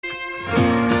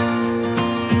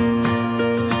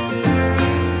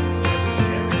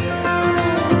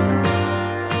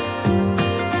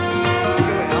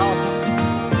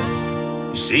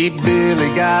See,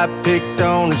 Billy got picked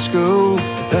on at school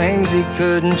for things he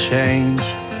couldn't change.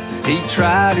 He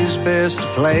tried his best to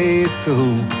play it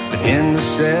cool, but in the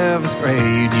 7th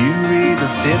grade, you either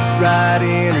fit right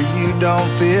in or you don't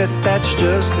fit. That's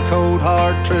just the cold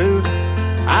hard truth.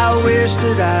 I wish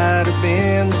that I'd have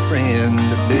been the friend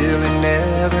that Billy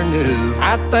never knew.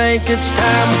 I think it's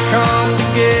time to come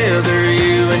together,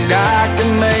 you and I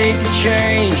can make a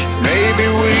change. Maybe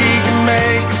we can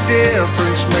make a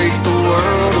difference, make the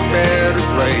world a better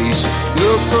place.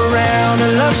 Look around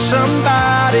and love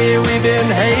somebody, we've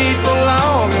been hateful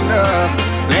long enough.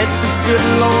 Let the good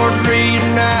Lord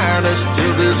reunite us to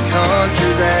this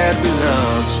country that we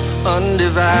love's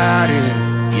undivided.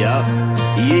 Yup.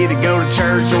 You either go to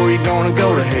church or you're gonna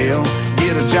go to hell.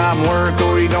 Get a job and work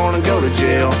or you're gonna go to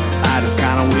jail. I just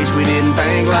kinda wish we didn't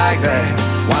think like that.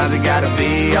 Why's it gotta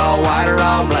be all white or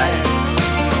all black?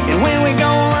 And when we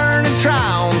gonna learn to try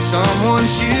on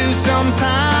someone's shoes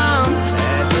sometimes?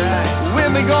 That's right.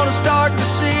 When we gonna start to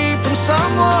see from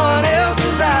someone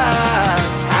else's eyes?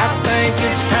 I think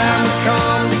it's time to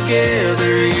come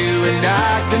together, you and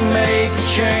I can make a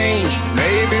change.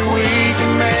 Maybe we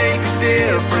can make a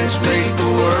difference, make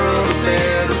the world a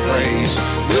better place.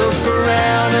 Look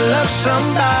around and love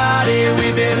somebody,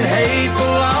 we've been hateful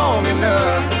long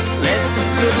enough. Let the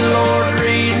good Lord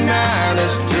reunite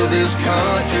us to this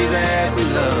country that we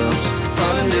love's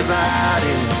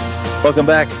undivided. Welcome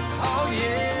back.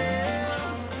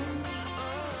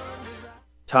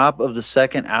 Top of the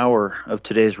second hour of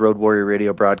today's Road Warrior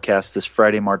Radio broadcast this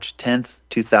Friday, March 10th,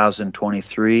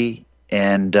 2023.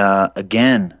 And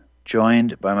again,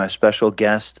 joined by my special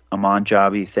guest, Aman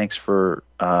Jabi. Thanks,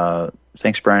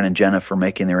 Brian and Jenna, for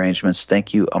making the arrangements.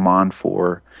 Thank you, Aman,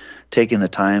 for taking the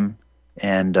time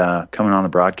and coming on the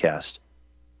broadcast.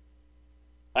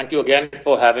 Thank you again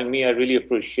for having me. I really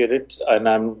appreciate it, and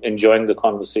I'm enjoying the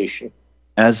conversation.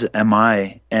 As am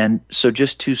I. And so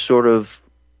just to sort of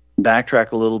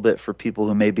backtrack a little bit for people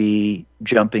who may be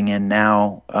jumping in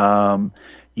now,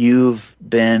 you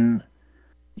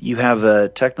have a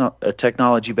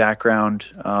technology background.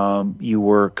 You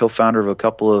were co-founder of a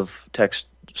couple of tech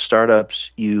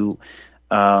startups. You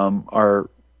are,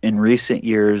 in recent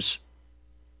years,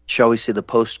 shall we say, the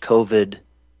post-COVID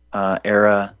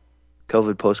era,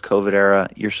 post-COVID era.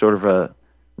 You're sort of a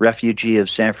refugee of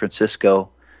San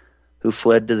Francisco who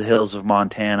fled to the hills of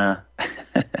Montana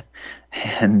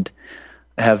and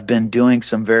have been doing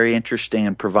some very interesting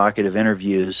and provocative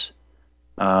interviews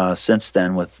since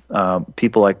then with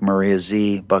people like Maria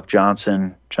Z, Buck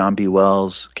Johnson, John B.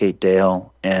 Wells, Kate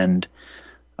Dale, and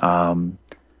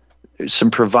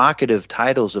some provocative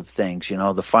titles of things,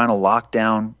 the final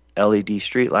lockdown, LED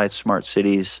streetlights, smart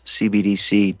cities,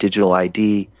 CBDC, digital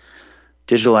ID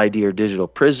or digital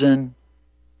prison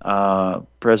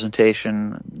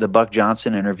presentation. The Buck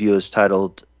Johnson interview is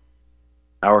titled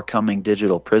Our Coming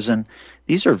Digital Prison.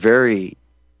 These are very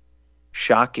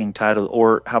shocking titles.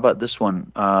 Or how about this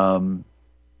one?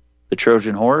 The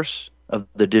Trojan Horse of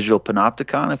the Digital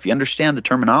Panopticon. If you understand the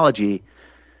terminology,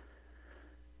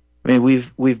 I mean,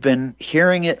 we've been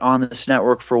hearing it on this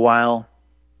network for a while,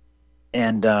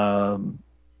 and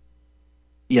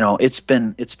it's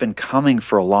been coming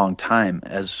for a long time,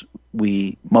 as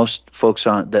most folks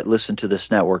that listen to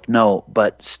this network know.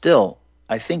 But still,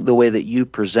 I think the way that you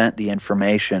present the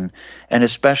information, and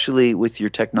especially with your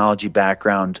technology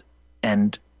background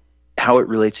and how it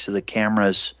relates to the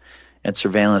cameras and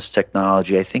surveillance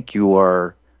technology, I think you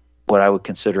are what I would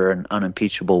consider an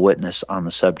unimpeachable witness on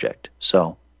the subject.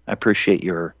 So I appreciate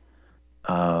your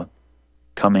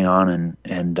coming on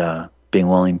and being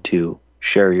willing to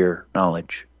share your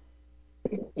knowledge.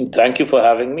 Thank you for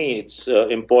having me. It's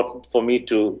important for me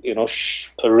to,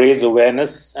 raise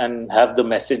awareness and have the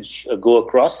message go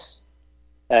across.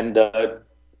 And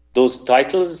those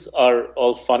titles are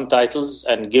all fun titles,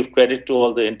 and give credit to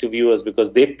all the interviewers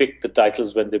because they pick the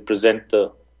titles when they present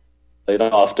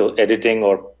after editing,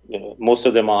 or most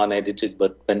of them are unedited,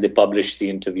 but when they publish the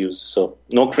interviews. So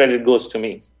no credit goes to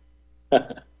me.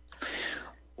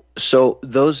 So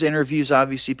those interviews,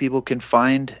 obviously, people can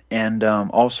find, and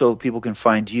also people can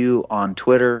find you on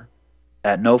Twitter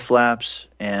at NoFlaps,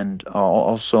 and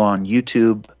also on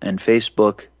YouTube and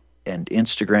Facebook and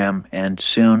Instagram, and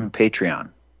soon Patreon,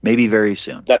 maybe very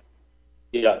soon.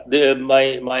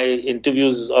 My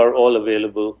interviews are all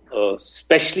available,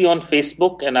 especially on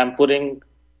Facebook, and I'm putting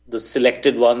the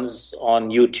selected ones on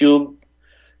YouTube.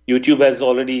 YouTube has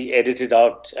already edited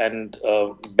out and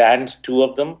banned 2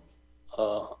 of them.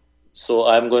 So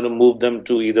I'm going to move them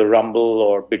to either Rumble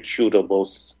or BitChute or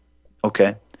both.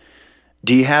 Okay.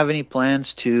 Do you have any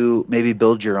plans to maybe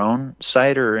build your own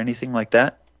site or anything like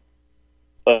that?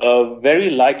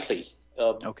 Very likely.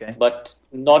 Okay. But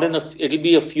not it'll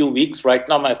be a few weeks. Right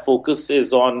now, my focus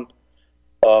is on,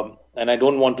 and I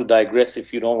don't want to digress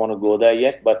if you don't want to go there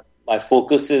yet, but my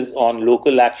focus is on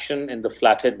local action in the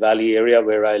Flathead Valley area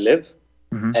where I live.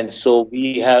 Mm-hmm. And so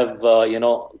we have,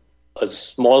 a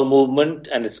small movement,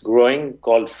 and it's growing,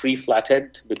 called Free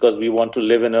Flathead, because we want to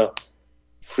live in a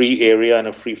free area and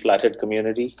a free Flathead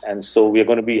community. And so we're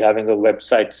going to be having a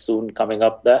website soon coming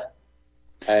up there.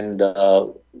 And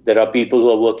there are people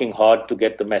who are working hard to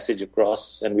get the message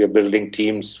across, and we are building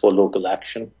teams for local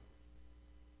action.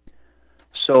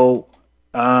 So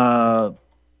I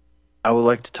would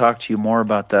like to talk to you more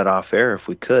about that off air if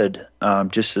we could,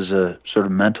 just as a sort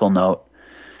of mental note.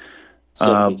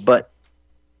 But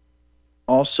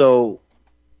also,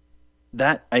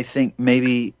 that I think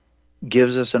maybe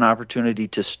gives us an opportunity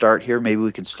to start here. Maybe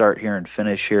we can start here and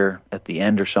finish here at the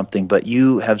end or something. But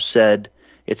you have said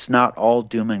it's not all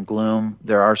doom and gloom.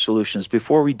 There are solutions.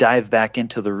 Before we dive back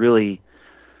into the really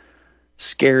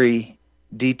scary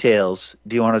details,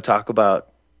 do you want to talk about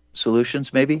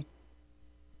solutions maybe?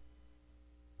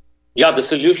 Yeah, the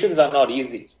solutions are not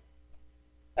easy.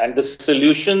 And the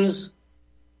solutions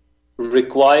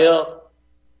require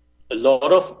a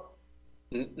lot of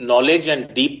knowledge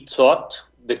and deep thought,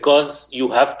 because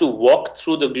you have to walk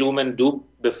through the gloom and doom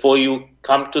before you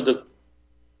come to the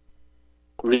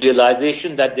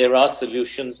realization that there are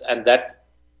solutions and that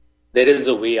there is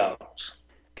a way out.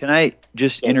 Can I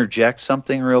just interject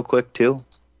something real quick too?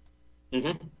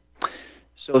 Mm-hmm.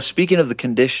 So speaking of the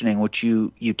conditioning, which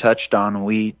you touched on and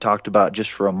we talked about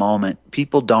just for a moment,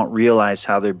 people don't realize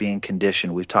how they're being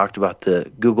conditioned. We've talked about the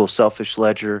Google Selfish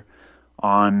Ledger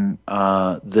on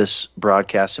this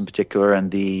broadcast in particular,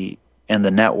 and the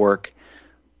network.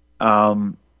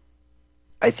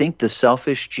 I think the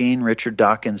Selfish Gene, Richard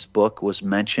Dawkins' book, was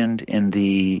mentioned in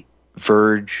the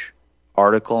Verge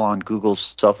article on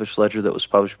Google's Selfish Ledger that was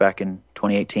published back in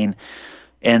 2018.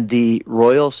 And the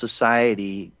Royal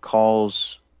Society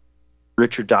calls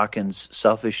Richard Dawkins'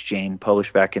 Selfish Gene,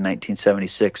 published back in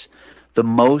 1976, the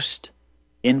most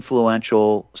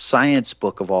influential science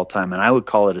book of all time. And I would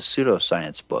call it a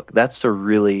pseudoscience book. That's a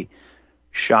really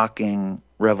shocking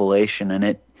revelation.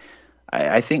 And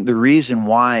I think the reason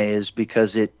why is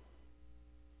because it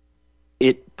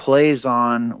plays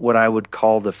on what I would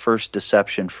call the first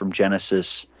deception from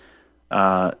Genesis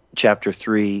chapter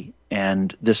 3,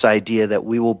 and this idea that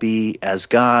we will be as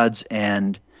gods,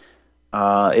 and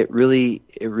it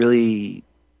really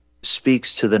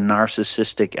speaks to the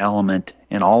narcissistic element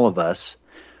in all of us.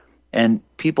 And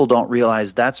people don't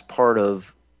realize that's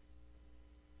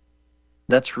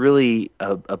really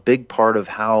a big part of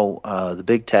how the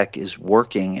big tech is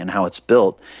working and how it's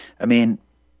built. I mean,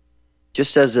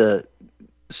 just as a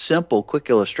simple, quick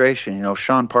illustration,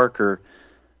 Sean Parker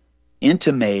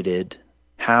intimated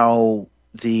how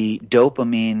the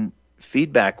dopamine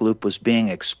feedback loop was being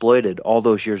exploited all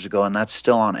those years ago, and that's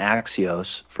still on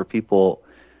Axios for people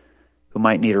who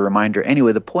might need a reminder.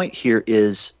 Anyway, the point here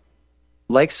is,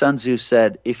 like Sun Tzu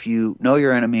said, if you know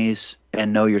your enemies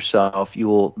and know yourself, you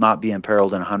will not be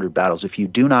imperiled in 100 battles. If you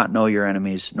do not know your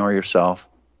enemies nor yourself,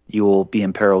 you will be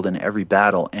imperiled in every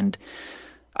battle. And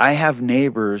I have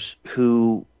neighbors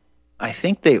who, I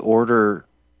think they order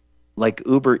like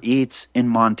Uber Eats in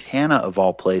Montana, of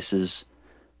all places,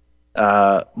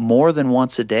 more than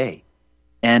once a day.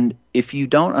 And if you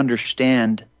don't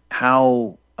understand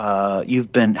how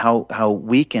you've been, how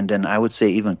weakened and I would say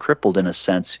even crippled in a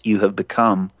sense you have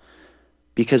become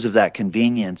because of that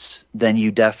convenience, then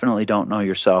you definitely don't know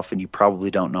yourself, and you probably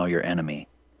don't know your enemy.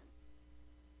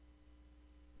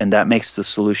 And that makes the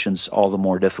solutions all the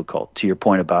more difficult, to your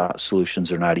point about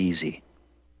solutions are not easy.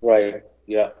 Right.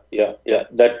 Yeah.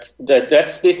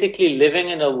 That's basically living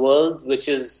in a world which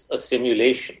is a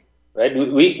simulation, right?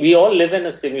 We all live in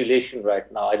a simulation right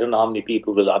now. I don't know how many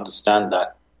people will understand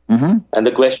that. Mm-hmm. And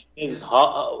the question is,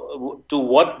 to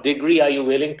what degree are you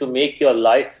willing to make your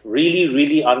life really,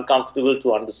 really uncomfortable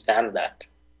to understand that?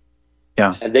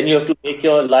 Yeah. And then you have to make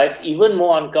your life even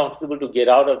more uncomfortable to get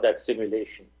out of that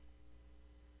simulation,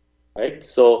 right?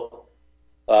 So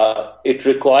it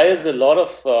requires a lot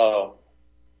of,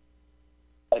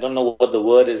 I don't know what the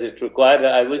word is. It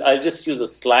requires, I'll just use a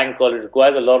slang call. It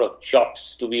requires a lot of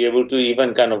chops to be able to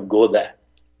even kind of go there.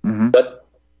 Mm-hmm. But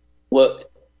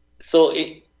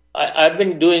I've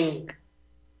been doing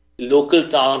local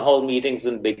town hall meetings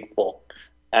in Big Fork,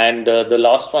 and the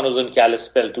last one was in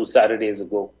Kalispell 2 Saturdays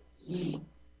ago.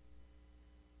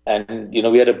 And,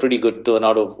 we had a pretty good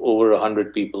turnout of over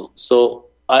 100 people. So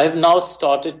I've now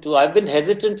I've been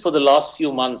hesitant for the last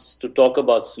few months to talk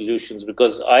about solutions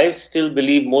because I still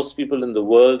believe most people in the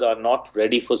world are not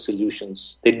ready for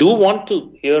solutions. They do want to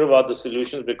hear about the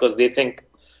solutions because they think,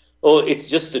 oh, it's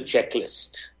just a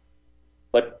checklist.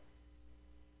 But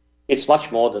it's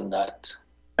much more than that.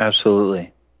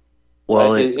 Absolutely.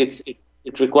 Well,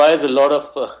 it requires a lot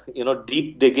of,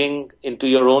 deep digging into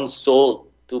your own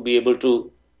soul to be able to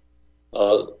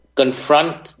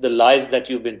confront the lies that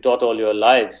you've been taught all your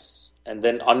lives and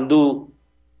then undo,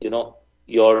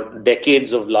 your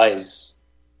decades of lies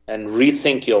and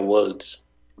rethink your world.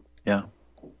 Yeah.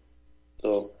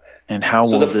 So, and how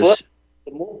will the most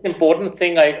important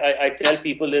thing I tell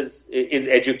people is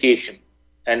education.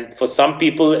 And for some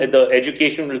people, the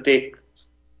education will take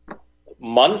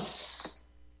months.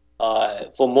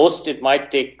 For most, it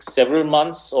might take several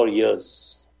months or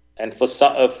years. And for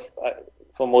some,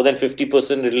 for more than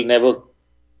 50%, it will never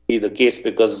be the case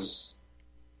because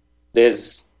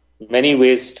there's many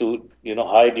ways to,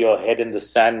 hide your head in the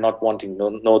sand, not wanting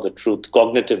to know the truth.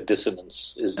 Cognitive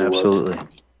dissonance is the Absolutely. word.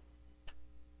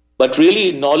 But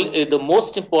really, the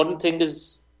most important thing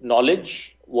is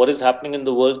knowledge. What is happening in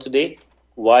the world today?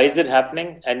 Why is it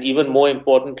happening? And even more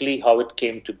importantly, how it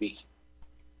came to be.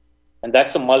 And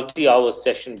that's a multi-hour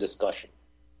session discussion.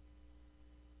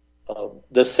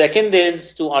 The second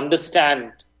is to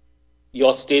understand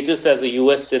your status as a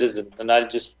US citizen. And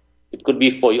it could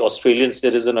be for Australian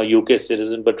citizen or UK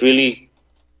citizen, but really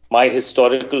my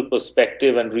historical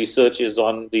perspective and research is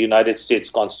on the United States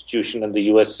Constitution and the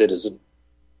US citizen.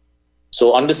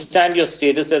 So understand your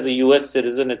status as a US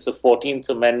citizen. It's a 14th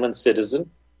Amendment citizen.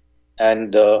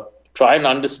 And try and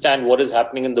understand what is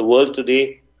happening in the world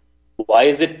today. Why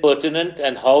is it pertinent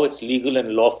and how it's legal and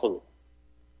lawful,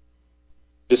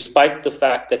 despite the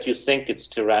fact that you think it's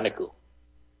tyrannical.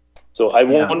 So I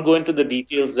won't go into the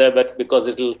details there, but because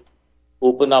it'll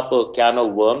open up a can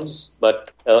of worms.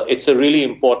 But it's a really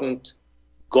important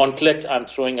gauntlet I'm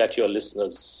throwing at your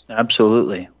listeners.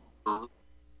 Absolutely.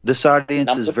 This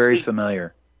audience is very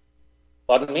familiar.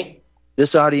 Pardon me?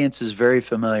 This audience is very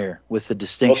familiar with the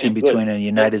distinction between a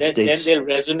United States... Then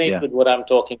they'll resonate with what I'm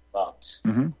talking about.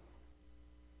 Mm-hmm.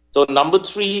 So number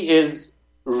 3 is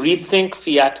rethink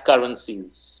fiat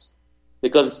currencies.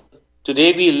 Because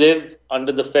today we live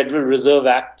under the Federal Reserve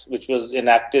Act, which was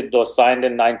enacted or signed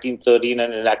in 1913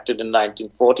 and enacted in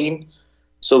 1914.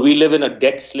 So we live in a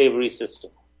debt slavery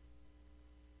system.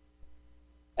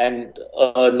 And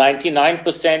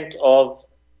 99% of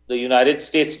the United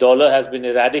States dollar has been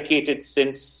eradicated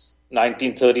since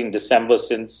 1913 December,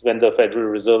 since when the Federal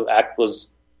Reserve Act was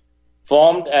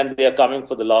formed, and they are coming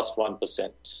for the last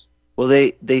 1%. Well,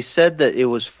 they said that it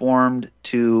was formed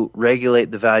to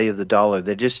regulate the value of the dollar.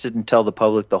 They just didn't tell the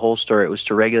public the whole story. It was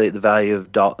to regulate the value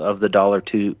of the dollar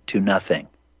to nothing.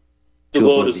 To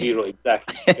go to zero,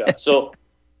 exactly. Yeah.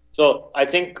 So I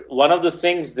think one of the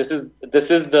things, this is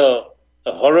the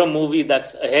horror movie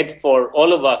that's ahead for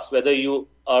all of us, whether you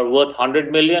are worth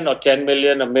 100 million or 10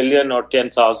 million, a million or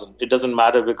 10,000. It doesn't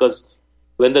matter, because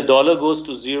when the dollar goes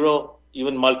to zero,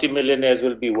 even multimillionaires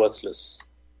will be worthless.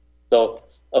 So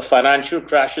a financial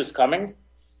crash is coming.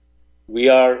 We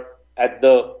are at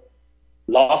the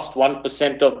last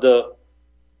 1% of the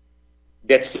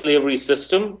debt slavery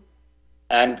system,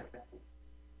 and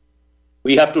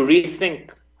we have to rethink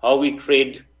how we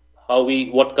trade,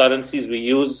 what currencies we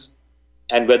use,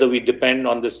 and whether we depend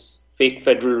on this fake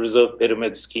Federal Reserve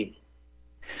pyramid scheme.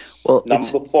 Well, number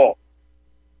 4.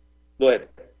 Go ahead.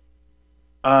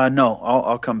 No,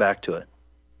 I'll come back to it.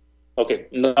 Okay.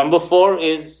 Number 4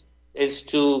 is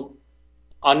to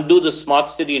undo the smart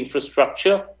city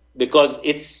infrastructure, because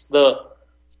it's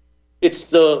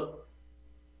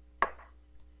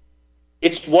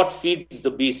what feeds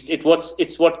the beast.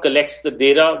 It's what collects the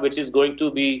data, which is going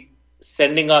to be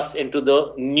sending us into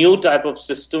the new type of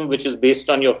system, which is based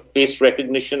on your face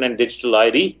recognition and digital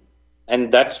ID.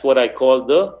 And that's what I call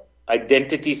the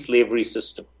identity slavery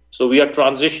system. So we are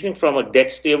transitioning from a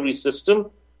debt slavery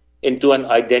system into an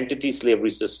identity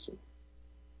slavery system.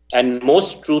 And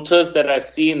most truthers that I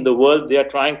see in the world, they are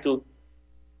trying to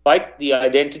fight the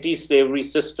identity slavery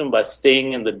system by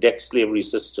staying in the debt slavery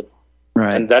system.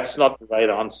 Right. And that's not the right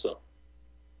answer.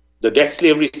 The debt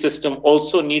slavery system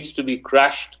also needs to be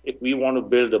crashed if we want to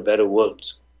build a better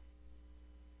world.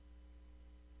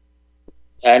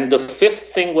 And the 5th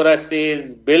thing, what I say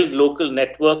is build local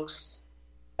networks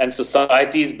and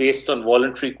societies based on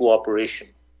voluntary cooperation.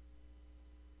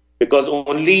 Because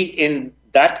only in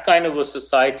that kind of a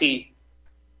society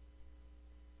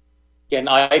can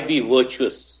I be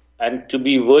virtuous. And to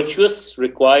be virtuous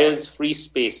requires free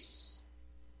space.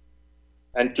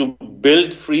 And to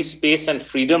build free space and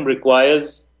freedom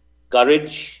requires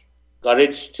courage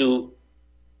to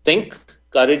think,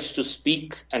 courage to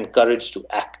speak, and courage to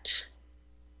act.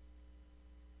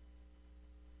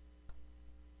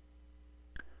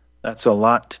 That's a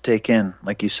lot to take in,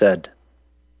 like you said.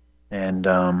 And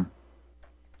I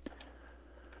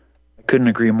couldn't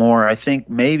agree more. I think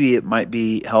maybe it might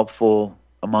be helpful,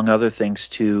 among other things,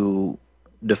 to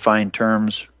define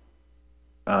terms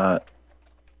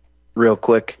real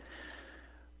quick.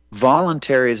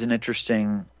 Voluntary is an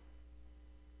interesting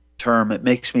term. It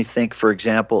makes me think, for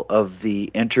example, of the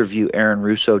interview Aaron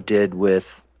Russo did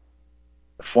with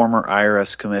former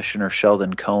IRS Commissioner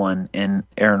Sheldon Cohen in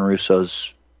Aaron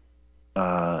Russo's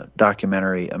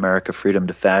documentary America Freedom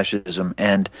to Fascism.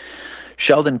 And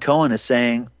Sheldon Cohen is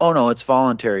saying, oh no, it's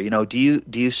voluntary. Do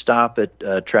you stop at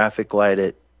a traffic light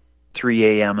at 3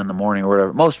 a.m. in the morning or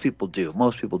whatever? Most people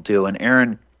do. And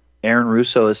Aaron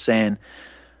Russo is saying,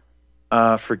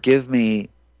 forgive me,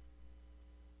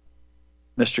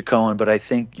 Mr. Cohen, but I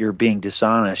think you're being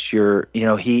dishonest.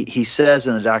 He says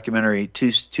in the documentary,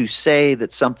 to say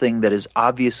that something that is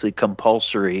obviously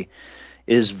compulsory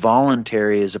is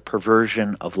voluntary is a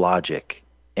perversion of logic.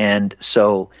 And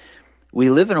so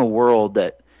we live in a world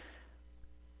that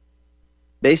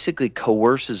basically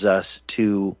coerces us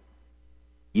to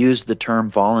use the term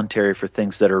voluntary for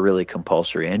things that are really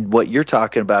compulsory. And what you're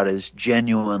talking about is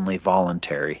genuinely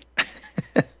voluntary.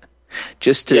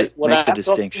 Just to make the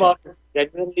distinction. What I'm talking about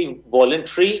is genuinely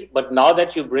voluntary, but now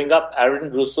that you bring up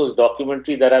Aaron Russo's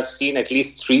documentary that I've seen at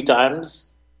least 3 times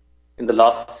in the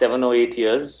last 7 or 8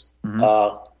 years,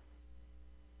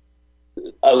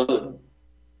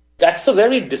 that's a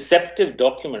very deceptive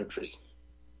documentary.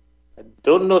 I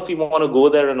don't know if you want to go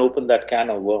there and open that can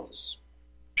of worms.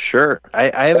 Sure.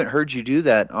 I haven't heard you do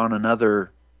that on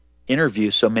another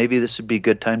interview, so maybe this would be a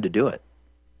good time to do it.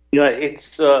 Yeah,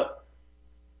 it's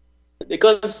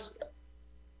because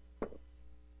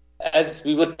I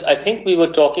think we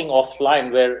were talking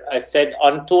offline where I said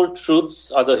untold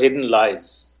truths are the hidden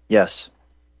lies. Yes.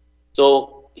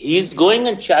 So he's going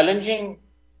and challenging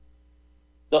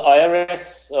the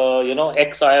IRS,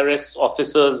 ex-IRS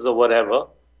officers or whatever,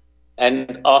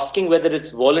 and asking whether it's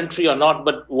voluntary or not.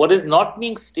 But what is not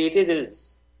being stated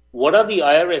is, what are the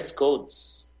IRS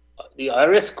codes? The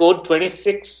IRS code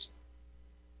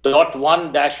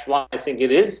 26.1-1, I think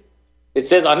it is. It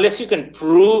says, unless you can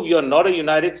prove you're not a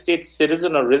United States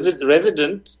citizen or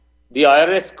resident, the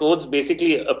IRS codes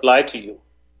basically apply to you,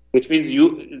 which means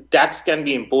tax can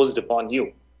be imposed upon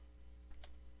you.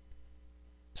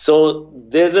 So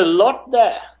there's a lot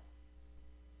there.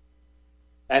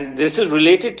 And this is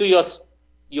related to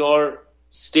your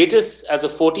status as a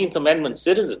 14th Amendment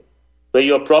citizen, where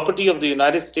you're property of the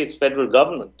United States federal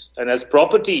government. And as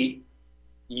property,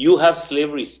 you have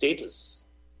slavery status.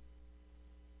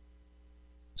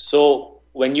 So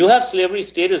when you have slavery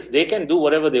status, they can do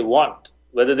whatever they want,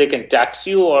 whether they can tax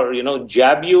you or,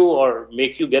 jab you or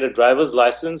make you get a driver's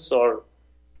license or,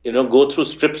 go through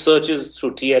strip searches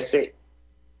through TSA.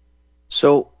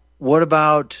 So what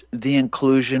about the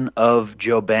inclusion of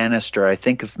Joe Bannister? I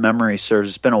think if memory serves,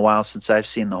 it's been a while since I've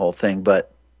seen the whole thing,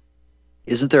 but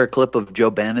isn't there a clip of Joe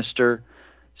Bannister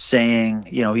saying,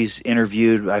 he's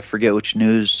interviewed, I forget which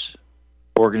news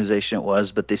organization it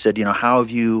was, but they said, how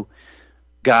have you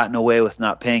gotten away with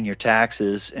not paying your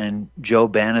taxes? And Joe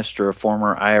Bannister, a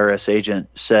former IRS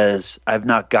agent, says, I've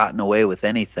not gotten away with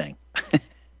anything.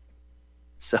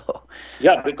 So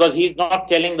yeah, because he's not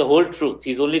telling the whole truth.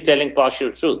 He's only telling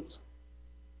partial truth.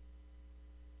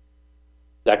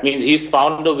 That means he's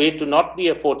found a way to not be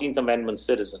a 14th Amendment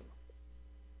citizen.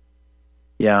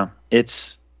 Yeah,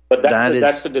 But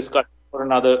that's a discussion for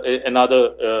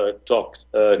another talk.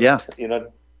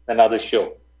 Another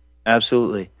show.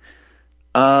 Absolutely.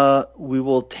 We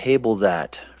will table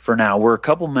that for now. We're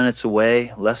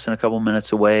less than a couple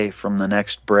minutes away from the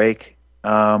next break.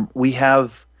 We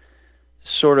have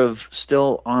sort of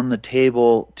still on the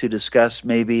table to discuss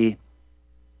maybe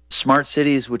smart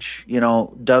cities, which,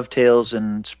 dovetails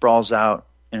and sprawls out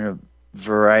in a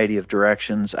variety of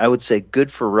directions. I would say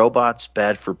good for robots,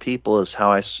 bad for people is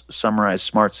how I summarize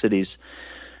smart cities.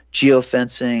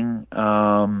 Geofencing,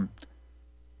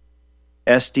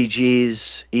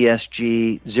 SDGs,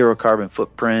 ESG, zero carbon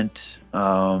footprint.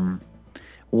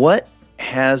 What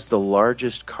has the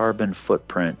largest carbon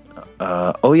footprint?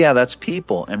 That's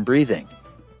people and breathing.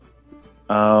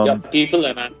 People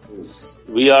and animals.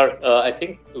 I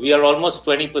think we are almost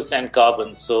 20%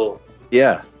 carbon. So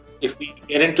yeah, if we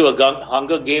get into a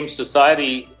Hunger Games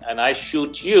society and I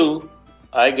shoot you,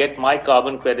 I get my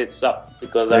carbon credits up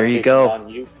because there I'm you go on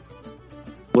you.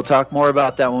 We'll talk more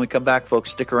about that when we come back, folks.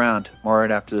 Stick around. More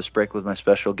right after this break with my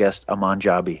special guest, Aman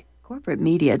Jabi. Corporate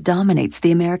media dominates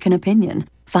the American opinion.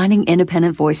 Finding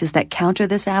independent voices that counter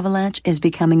this avalanche is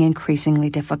becoming increasingly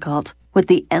difficult. With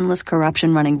the endless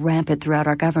corruption running rampant throughout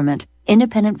our government,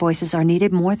 independent voices are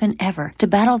needed more than ever to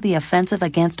battle the offensive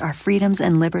against our freedoms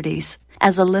and liberties.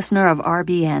 As a listener of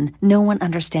RBN, no one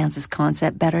understands this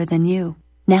concept better than you.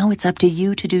 Now it's up to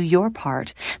you to do your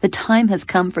part. The time has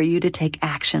come for you to take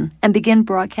action and begin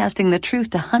broadcasting the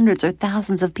truth to hundreds or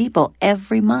thousands of people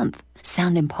every month.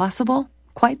 Sound impossible?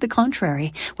 Quite the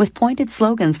contrary. With pointed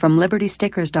slogans from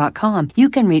LibertyStickers.com, you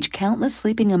can reach countless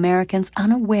sleeping Americans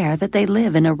unaware that they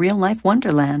live in a real-life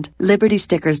wonderland.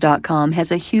 LibertyStickers.com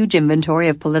has a huge inventory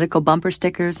of political bumper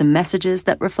stickers and messages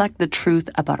that reflect the truth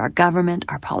about our government,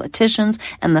 our politicians,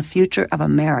 and the future of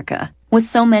America. With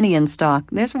so many in stock,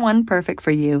 there's one perfect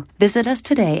for you. Visit us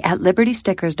today at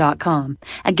LibertyStickers.com.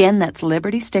 Again, that's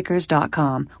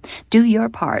LibertyStickers.com. Do your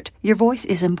part. Your voice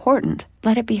is important.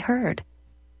 Let it be heard.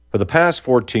 For the past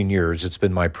 14 years, it's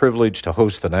been my privilege to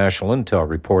host the National Intel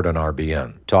Report on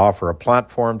RBN, to offer a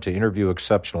platform to interview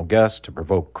exceptional guests, to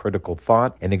provoke critical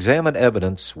thought, and examine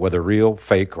evidence, whether real,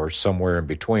 fake, or somewhere in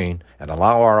between, and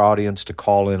allow our audience to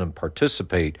call in and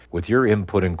participate with your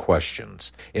input and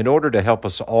questions in order to help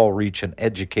us all reach an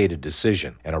educated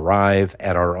decision and arrive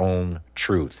at our own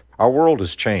truth. Our world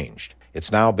has changed.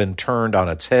 It's now been turned on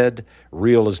its head.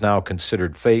 Real is now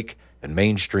considered fake, and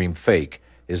mainstream fake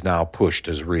is now pushed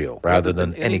as real, rather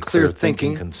than any clear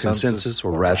thinking, consensus,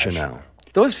 or rationale.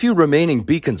 Those few remaining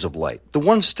beacons of light, the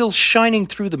ones still shining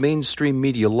through the mainstream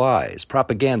media lies,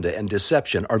 propaganda, and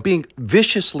deception, are being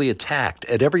viciously attacked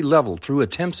at every level through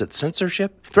attempts at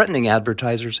censorship, threatening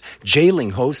advertisers, jailing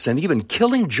hosts, and even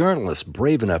killing journalists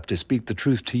brave enough to speak the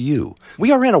truth to you.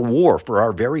 We are in a war for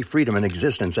our very freedom and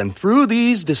existence, and through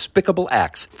these despicable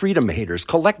acts, freedom haters,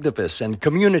 collectivists, and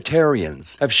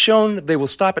communitarians have shown they will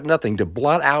stop at nothing to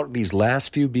blot out these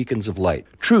last few beacons of light.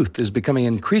 Truth is becoming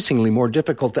increasingly more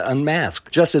difficult to unmask,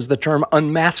 just as the term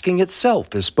unmasking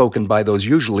itself is spoken by those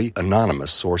usually anonymous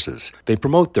sources. They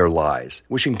promote their lies,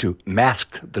 wishing to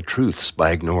mask the truths by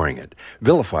ignoring it,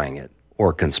 vilifying it,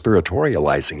 or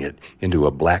conspiratorializing it into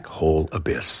a black hole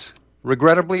abyss.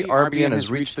 Regrettably, RBN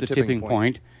has reached the tipping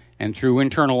point, and through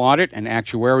internal audit and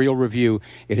actuarial review,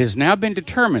 it has now been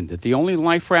determined that the only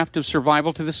life raft of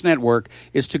survival to this network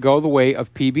is to go the way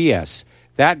of PBS,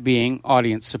 that being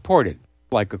audience-supported.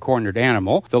 Like a cornered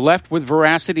animal, the left with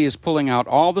veracity is pulling out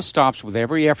all the stops with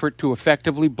every effort to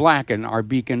effectively blacken our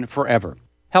beacon forever.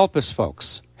 Help us,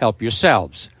 folks. Help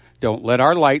yourselves. Don't let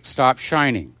our light stop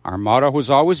shining. Our motto has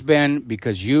always been,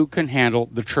 because you can handle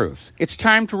the truth. It's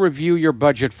time to review your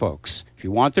budget, folks. If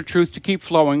you want the truth to keep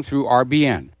flowing through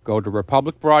RBN, go to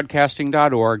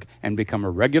republicbroadcasting.org and become a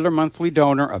regular monthly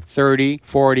donor of $30,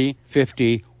 $40,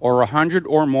 $50, or $100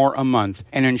 or more a month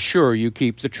and ensure you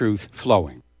keep the truth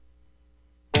flowing.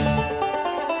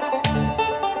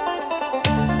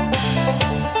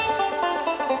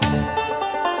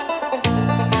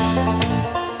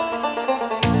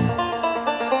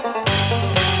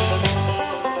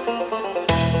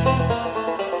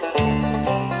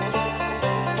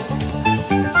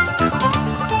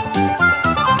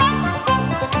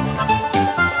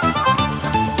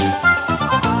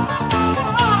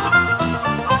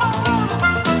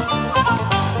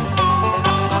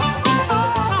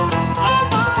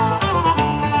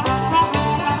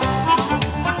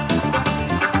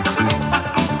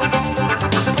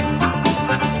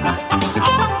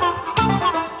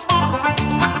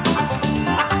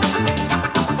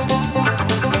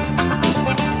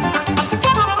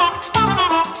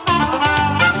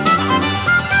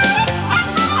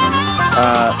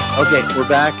 Okay, we're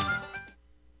back.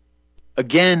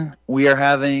 Again, we are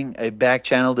having a back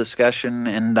channel discussion,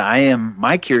 and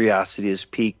my curiosity is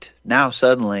piqued now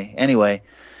suddenly. Anyway,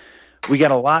 we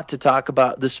got a lot to talk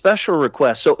about. The special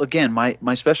request. So again,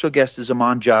 my special guest is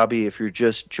Aman Jabi, if you're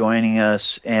just joining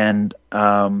us, and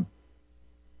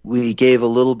we gave a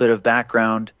little bit of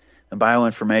background and bio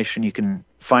information. You can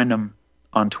find him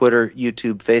on Twitter,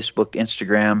 YouTube, Facebook,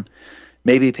 Instagram,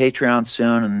 maybe Patreon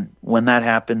soon, and when that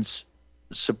happens,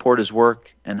 support his work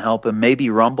and help him. Maybe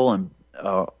Rumble and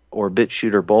or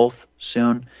BitChute or both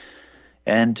soon,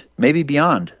 and maybe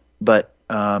beyond. But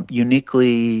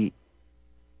uniquely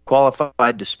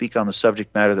qualified to speak on the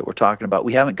subject matter that we're talking about.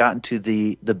 We haven't gotten to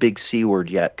the big C word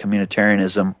yet,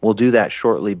 communitarianism. We'll do that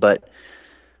shortly, but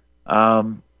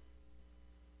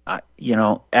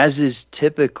as is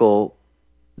typical,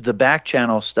 the back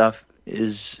channel stuff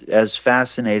is as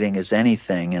fascinating as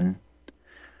anything, and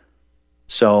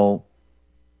so.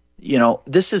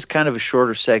 This is kind of a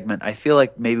shorter segment. I feel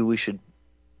like maybe we should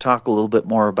talk a little bit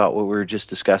more about what we were just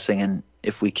discussing, and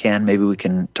if we can, maybe we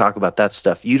can talk about that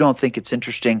stuff. You don't think it's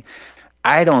interesting.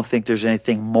 I don't think there's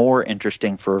anything more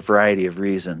interesting for a variety of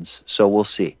reasons. So we'll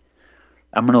see.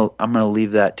 I'm gonna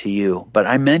leave that to you. But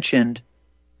I mentioned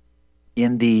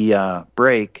in the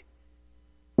break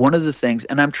one of the things,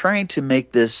 and I'm trying to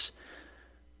make this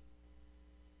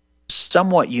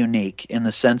somewhat unique in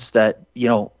the sense that,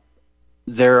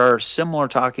 there are similar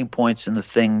talking points in the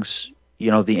things,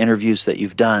 the interviews that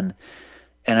you've done.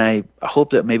 And I hope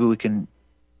that maybe we can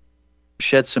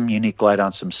shed some unique light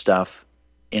on some stuff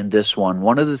in this one.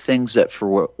 One of the things that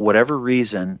for whatever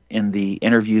reason in the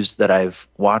interviews that I've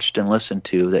watched and listened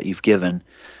to that you've given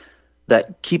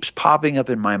that keeps popping up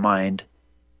in my mind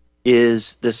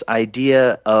is this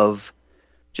idea of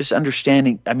just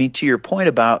understanding. I mean, to your point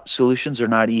about solutions are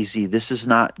not easy.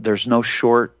 There's no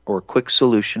short or quick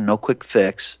solution, no quick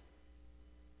fix.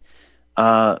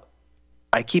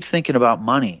 I keep thinking about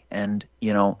money, and,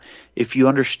 if you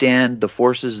understand the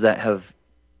forces that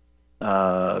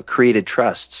have created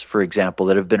trusts, for example,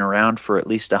 that have been around for at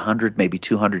least 100, maybe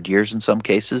 200 years in some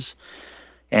cases,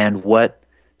 and what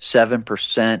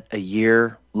 7% a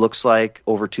year looks like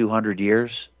over 200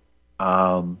 years,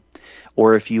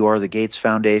 or if you are the Gates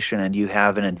Foundation and you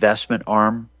have an investment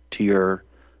arm to your,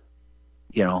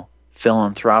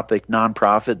 philanthropic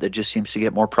nonprofit that just seems to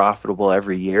get more profitable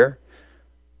every year,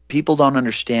 people don't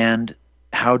understand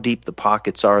how deep the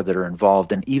pockets are that are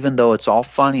involved. And even though it's all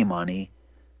funny money,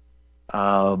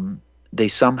 they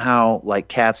somehow, like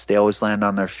cats, they always land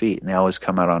on their feet and they always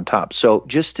come out on top. So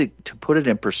just to put it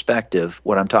in perspective,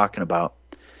 what I'm talking about,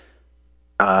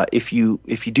 if you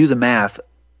do the math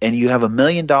and you have $1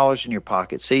 million in your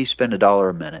pocket, say you spend $1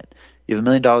 a minute, you have $1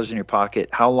 million in your pocket,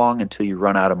 how long until you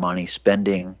run out of money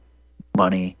spending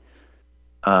money,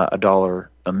 $1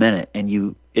 a minute?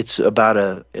 And it's a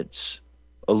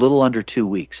little under 2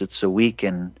 weeks. It's a week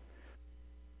and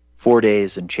 4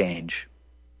 days and change.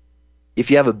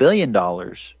 If you have $1 billion,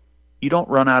 you don't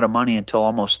run out of money until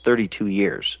almost 32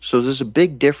 years. So there's a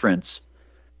big difference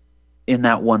in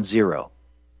that 1 0.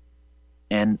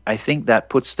 And I think that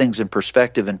puts things in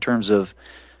perspective in terms of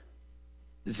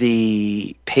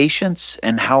the patience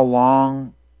and how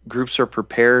long groups are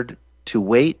prepared to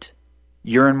wait.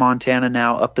 You're in Montana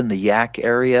now, up in the Yak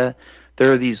area.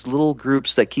 There are these little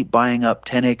groups that keep buying up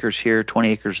 10 acres here, 20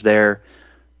 acres there.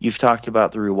 You've talked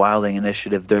about the Rewilding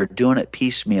Initiative. They're doing it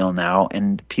piecemeal now,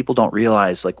 and people don't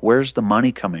realize, where's the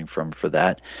money coming from for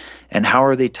that? And how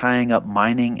are they tying up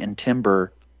mining and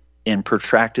timber in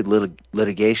protracted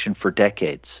litigation for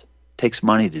decades? It takes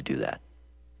money to do that.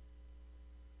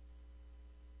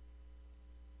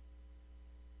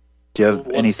 Do you have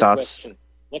any thoughts? Question?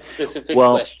 What specific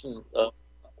question?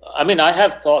 I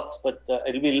have thoughts, but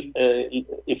it'll be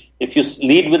if you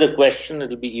lead with a question,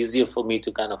 it'll be easier for me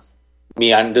to kind of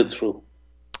meander through.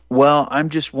 Well, I'm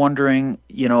just wondering,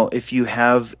 if you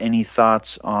have any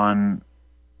thoughts on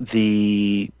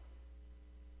that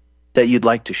you'd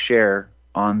like to share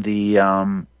on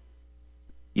the,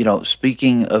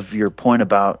 speaking of your point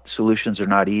about solutions are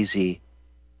not easy,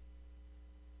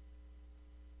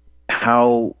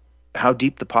 how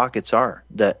deep the pockets are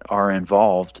that are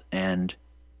involved, and,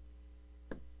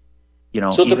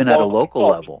 so even at a local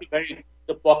level.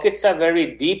 The pockets are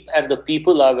very deep and the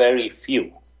people are very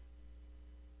few.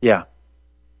 Yeah.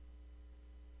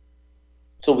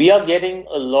 So we are getting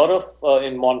a lot of,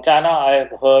 in Montana, I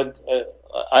have heard,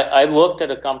 I worked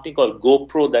at a company called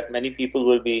GoPro that many people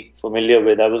will be familiar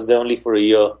with. I was there only for a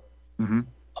year. Mm-hmm.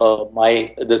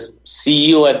 The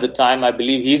CEO at the time, I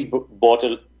believe he's bought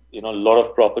a lot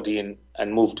of property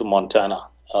and moved to Montana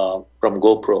from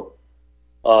GoPro.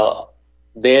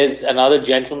 There's another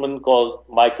gentleman called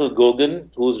Michael Gogan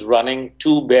who's running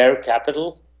 2 Bear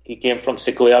Capital. He came from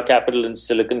Sequoia Capital in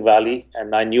Silicon Valley,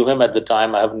 and I knew him at the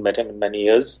time. I haven't met him in many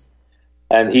years.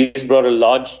 And he's brought a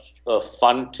large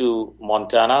fund to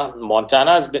Montana.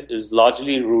 Montana is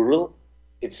largely rural.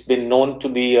 It's been known to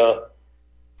be a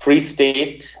free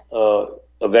state, a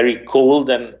very cold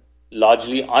and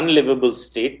largely unlivable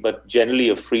state, but generally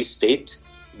a free state.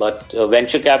 But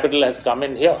venture capital has come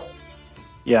in here.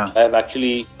 Yeah, I've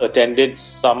actually attended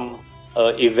some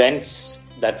events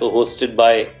that were hosted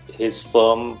by his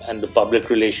firm and the public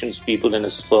relations people in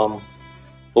his firm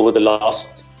over the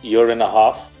last year and a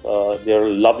half. They're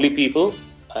lovely people,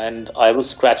 and I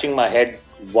was scratching my head,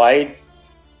 why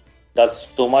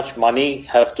does so much money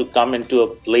have to come into a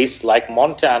place like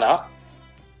Montana,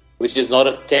 which is not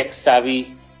a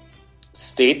tech-savvy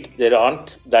state? There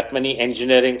aren't that many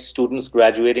engineering students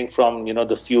graduating from,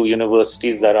 the few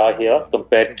universities that are here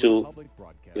compared to,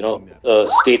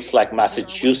 states like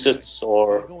Massachusetts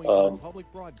or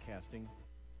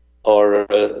or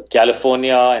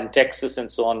California and Texas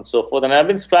and so on and so forth. And I've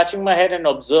been scratching my head and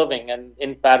observing, and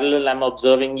in parallel, I'm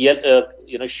observing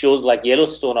shows like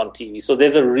Yellowstone on TV. So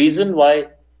there's a reason why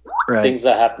things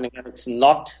are happening, and it's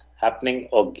not happening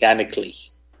organically.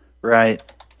 Right.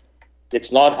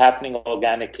 It's not happening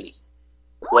organically.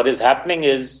 What is happening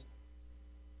is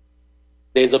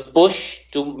there's a push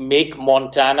to make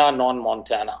Montana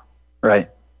non-Montana. Right.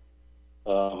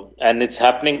 And it's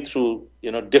happening through,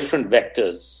 different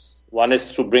vectors. One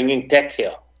is through bringing tech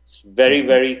here. It's very,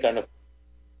 very kind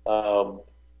of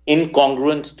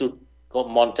incongruent to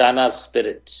Montana's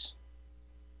spirit.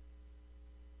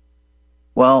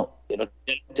 Well,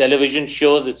 television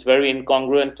shows, it's very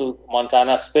incongruent to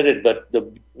Montana's spirit, but the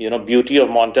beauty of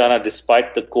Montana,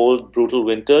 despite the cold, brutal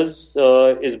winters,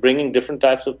 is bringing different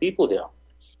types of people here.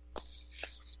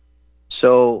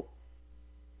 So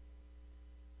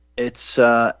it's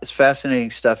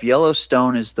fascinating stuff.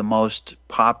 Yellowstone is the most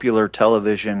popular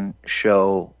television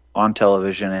show on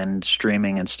television and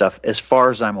streaming and stuff, as far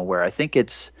as I'm aware. I think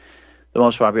it's the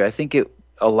most popular. I think it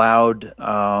allowed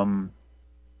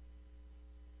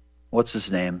what's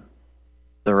his name?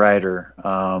 The writer.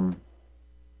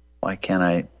 Why can't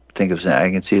I think of his name?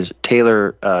 I can see his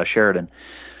Taylor Sheridan.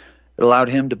 It allowed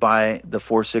him to buy the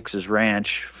 4 Sixes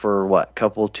Ranch for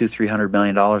 $200-300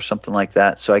 million, something like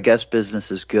that. So I guess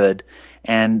business is good.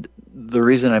 And the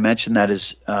reason I mentioned that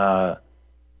is,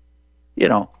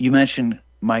 you mentioned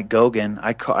Mike Gogan.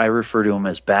 I refer to him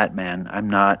as Batman. I'm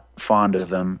not fond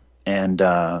of him,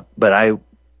 but I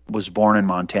was born in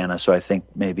Montana, so I think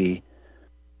maybe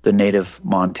the native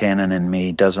Montanan in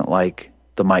me doesn't like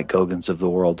the Mike Gogans of the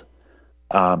world.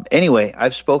 Anyway,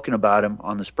 I've spoken about him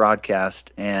on this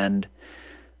broadcast, and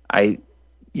I,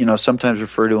 sometimes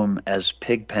refer to him as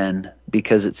Pigpen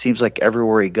because it seems like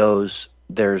everywhere he goes,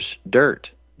 there's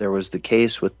dirt. There was the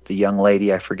case with the young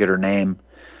lady, I forget her name,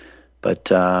 but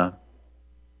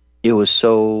it was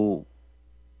so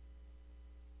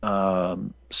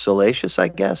salacious, I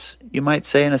guess you might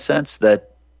say, in a sense,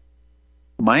 that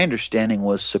my understanding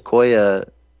was Sequoia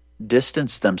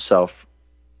distanced themselves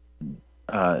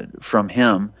from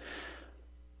him,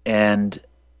 and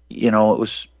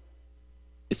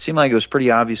it seemed like it was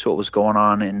pretty obvious what was going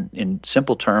on. In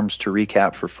simple terms, to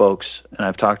recap for folks, and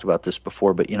I've talked about this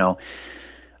before, but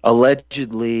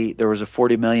allegedly there was a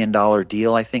 $40 million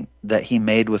deal, I think, that he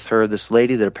made with her, this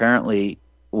lady that apparently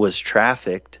was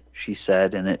trafficked, she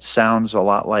said, and it sounds a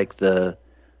lot like the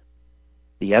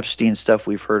Epstein stuff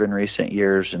we've heard in recent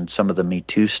years and some of the Me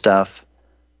Too stuff.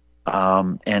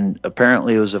 And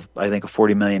apparently it was, I think, a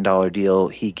 $40 million deal.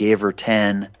 He gave her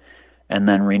 10 and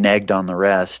then reneged on the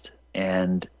rest.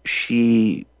 And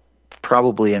she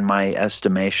probably, in my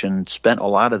estimation, spent a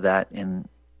lot of that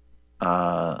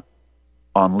on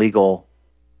legal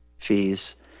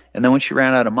fees. And then when she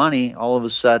ran out of money, all of a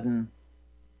sudden,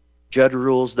 judge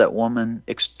rules that woman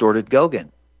extorted Gogan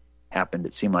happened,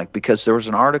 it seemed like, because there was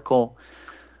an article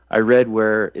I read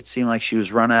where it seemed like she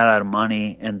was running out of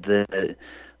money, and the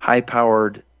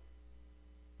high-powered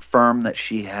firm that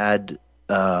she had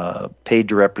paid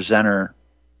to represent her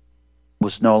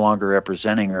was no longer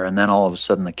representing her, and then all of a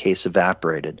sudden the case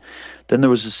evaporated. Then there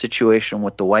was a situation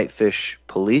with the Whitefish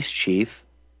police chief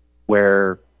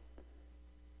where,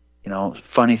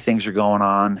 funny things are going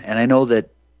on, and I know that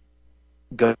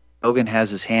Gogan has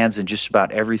his hands in just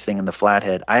about everything in the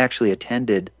Flathead. I actually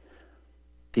attended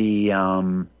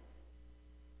the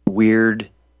weird,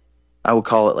 I would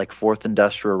call it like Fourth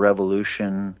Industrial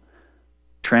Revolution,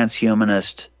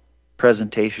 transhumanist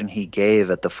presentation he gave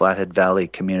at the Flathead Valley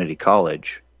Community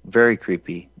College. Very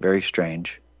creepy, very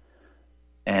strange.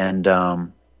 And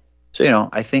so,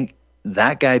 I think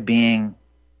that guy being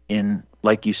in,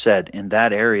 like you said, in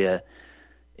that area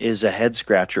is a head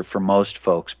scratcher for most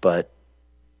folks. But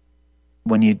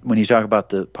when you talk about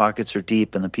the pockets are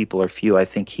deep and the people are few, I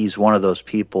think he's one of those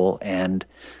people, and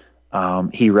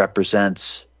he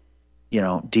represents,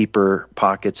 deeper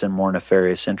pockets and more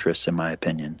nefarious interests, in my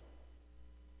opinion.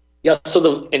 Yeah, so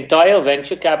the entire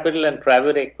venture capital and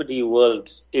private equity world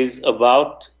is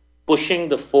about pushing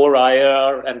the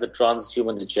 4IR and the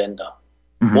transhuman agenda.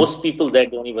 Mm-hmm. Most people there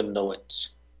don't even know it.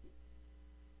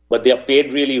 But they are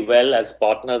paid really well as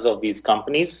partners of these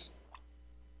companies,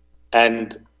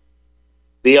 and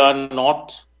they are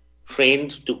not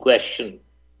trained to question.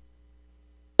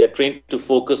 They're trained to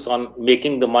focus on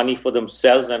making the money for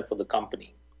themselves and for the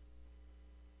company.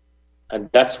 And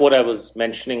that's what I was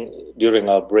mentioning during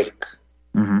our break.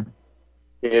 Mm-hmm.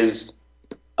 Is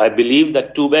I believe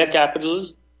that Two Bear Capital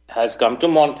has come to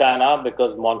Montana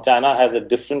because Montana has a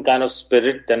different kind of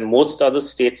spirit than most other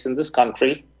states in this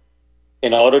country,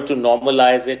 in order to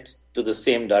normalize it to the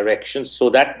same direction so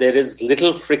that there is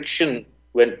little friction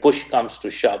when push comes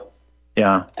to shove.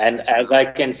 Yeah. And as I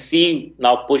can see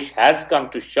now, push has come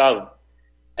to shove.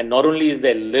 And not only is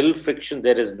there little friction,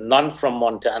 there is none from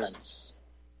Montanans.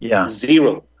 Yeah.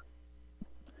 Zero.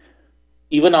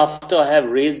 Even after I have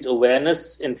raised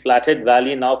awareness in Flathead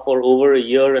Valley now for over a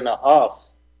year and a half,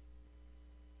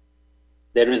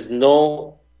 there is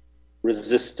no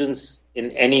resistance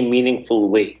in any meaningful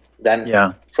way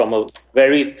than from a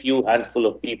very few handful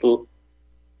of people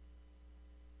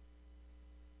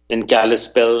in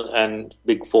Kalispell and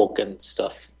Big Fork and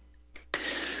stuff.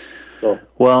 So.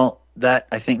 Well, that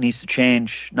I think needs to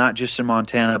change, not just in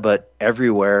Montana, but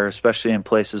everywhere, especially in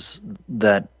places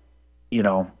that, you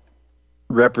know,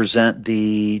 represent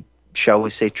the, shall we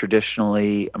say,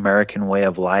 traditionally American way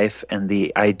of life and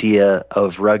the idea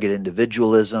of rugged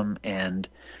individualism and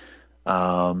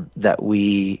that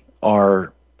we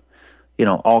are, you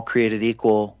know, all created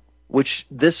equal, which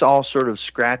this all sort of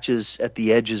scratches at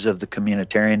the edges of the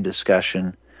communitarian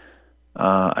discussion.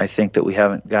 I think that we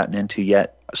haven't gotten into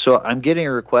yet. So I'm getting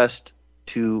a request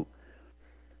to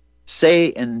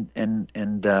say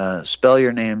and spell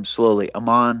your name slowly.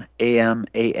 Aman,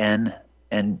 A-M-A-N,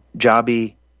 and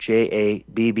Jabbi,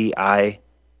 J-A-B-B-I,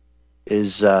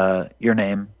 is your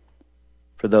name.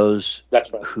 For those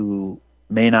who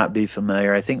may not be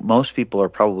familiar, I think most people are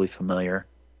probably familiar.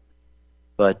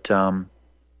 But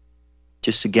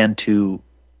just again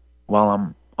while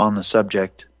I'm on the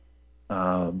subject,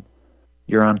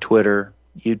 you're on Twitter,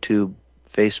 YouTube,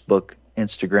 Facebook,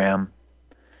 Instagram,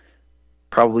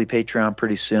 probably Patreon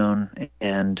pretty soon,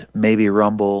 and maybe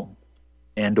Rumble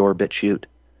and or BitChute,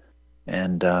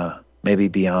 and maybe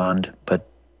beyond. But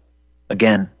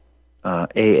again,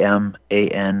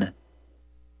 A-M-A-N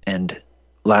and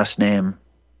last name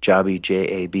Jabbi,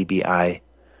 J-A-B-B-I.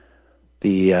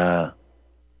 The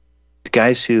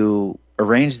guys who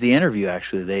arranged the interview,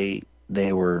 actually,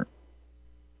 they were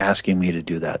asking me to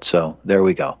do that. So there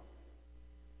we go.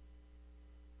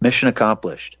 Mission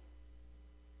accomplished.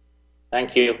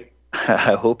 Thank you.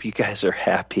 I hope you guys are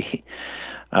happy.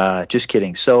 Just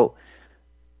kidding. So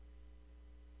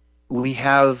we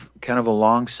have kind of a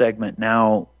long segment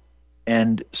now,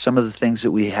 and some of the things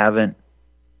that we haven't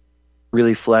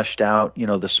really fleshed out, you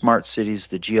know, the smart cities,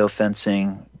 the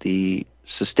geofencing, the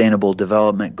sustainable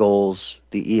development goals,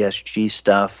 the ESG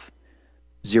stuff,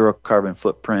 zero carbon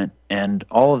footprint, and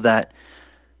all of that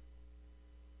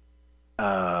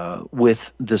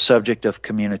with the subject of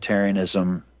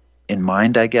communitarianism in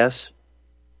mind, I guess.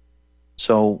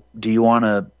 So do you want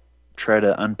to try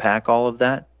to unpack all of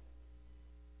that?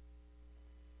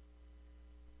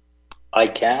 I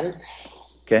can.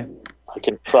 Okay. I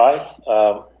can try.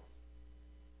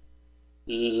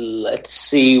 Let's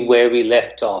see where we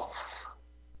left off.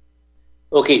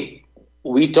 Okay,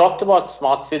 we talked about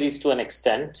smart cities to an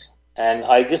extent, and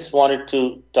I just wanted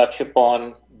to touch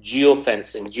upon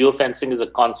geofencing. Geofencing is a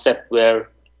concept where,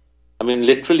 I mean,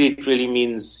 literally it really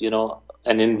means, you know,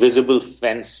 an invisible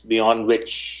fence beyond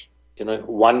which, you know,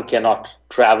 one cannot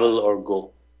travel or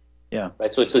go. Yeah.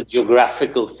 Right. So it's a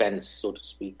geographical fence, so to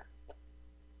speak.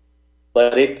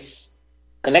 But it's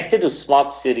connected to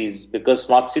smart cities because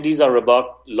smart cities are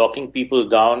about locking people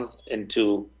down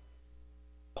into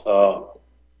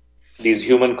these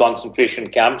human concentration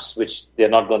camps, which they're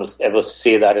not going to ever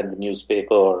say that in the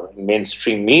newspaper or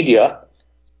mainstream media.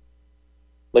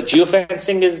 But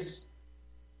geofencing is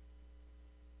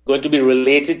going to be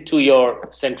related to your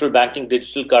central banking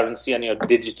digital currency and your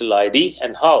digital ID.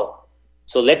 And how?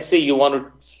 So let's say you want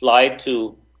to fly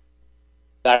to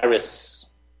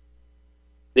Paris.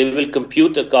 They will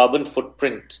compute a carbon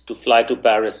footprint to fly to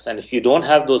Paris. And if you don't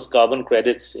have those carbon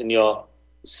credits in your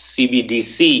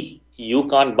CBDC, you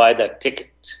can't buy that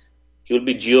ticket. You'll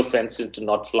be geofenced into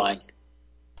not flying.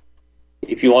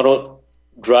 If you want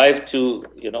to drive to,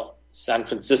 you know, San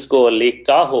Francisco or Lake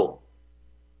Tahoe,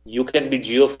 you can be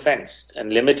geofenced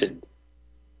and limited.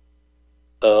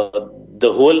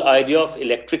 The whole idea of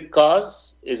electric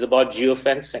cars is about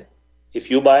geofencing. If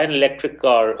you buy an electric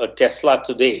car, a Tesla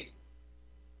today,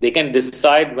 they can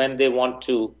decide when they want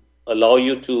to allow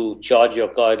you to charge your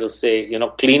car. It'll say, you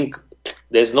know,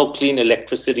 there's no clean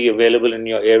electricity available in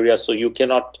your area, so you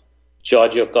cannot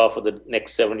charge your car for the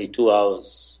next 72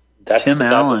 hours. That's Tim the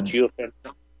type Allen. of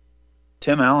geofencing.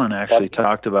 Tim Allen actually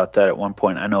talked about that at one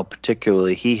point. I know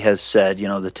particularly he has said, you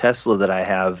know, the Tesla that I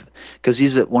have, because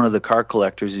he's one of the car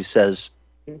collectors, he says,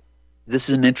 this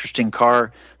is an interesting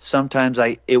car. Sometimes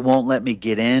it won't let me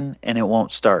get in and it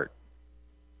won't start.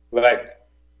 Right.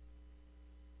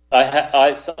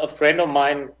 I saw a friend of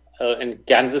mine in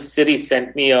Kansas City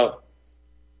sent me a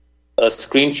a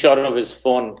screenshot of his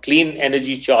phone, clean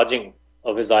energy charging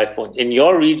of his iPhone. In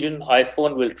your region,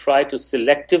 iPhone will try to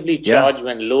selectively charge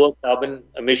when lower carbon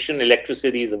emission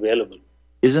electricity is available.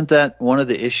 Isn't that one of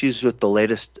the issues with the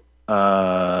latest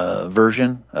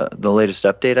version, the latest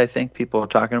update, I think? People are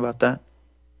talking about that?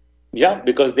 Yeah,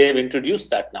 because they've introduced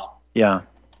that now. Yeah.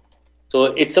 So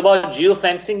it's about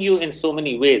geofencing you in so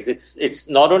many ways. It's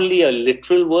not only a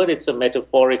literal word, it's a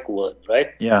metaphoric word, right?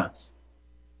 Yeah.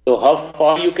 So how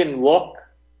far you can walk,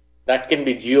 that can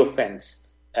be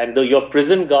geofenced. And your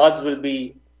prison guards will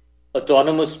be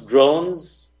autonomous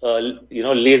drones,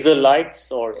 laser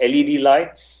lights or LED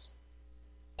lights,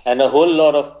 and a whole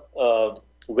lot of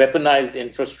weaponized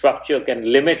infrastructure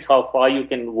can limit how far you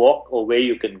can walk or where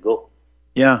you can go.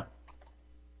 Yeah.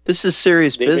 This is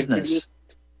serious business.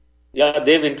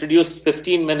 They've introduced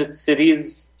 15-minute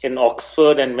cities in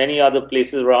Oxford and many other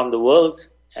places around the world.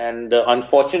 And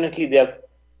unfortunately,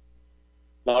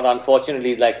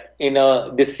 like in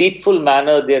a deceitful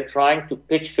manner, they're trying to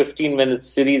pitch 15-minute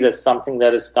cities as something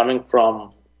that is coming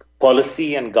from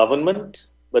policy and government.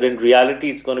 But in reality,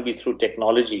 it's going to be through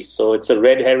technology. So it's a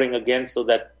red herring again, so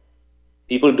that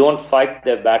people don't fight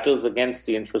their battles against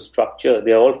the infrastructure.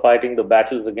 They're all fighting the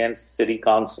battles against city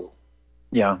council.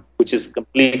 Yeah. Which is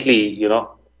completely,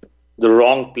 the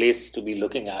wrong place to be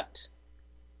looking at.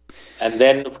 And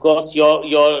then, of course, your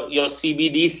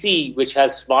CBDC, which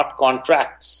has smart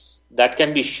contracts, that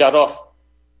can be shut off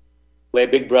where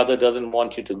Big Brother doesn't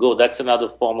want you to go. That's another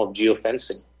form of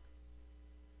geofencing.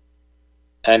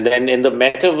 And then in the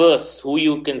metaverse, who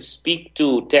you can speak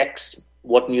to, text,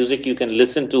 what music you can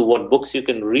listen to, what books you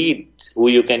can read, who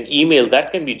you can email,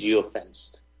 that can be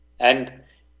geofenced. And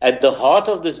at the heart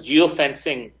of this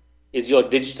geofencing is your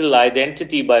digital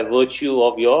identity by virtue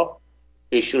of your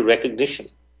facial recognition.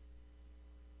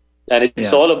 And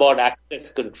it's all about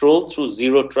access control through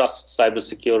zero trust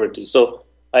cybersecurity. So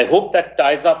I hope that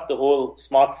ties up the whole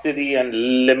smart city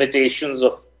and limitations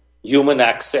of human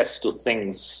access to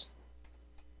things.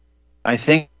 I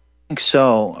think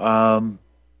so.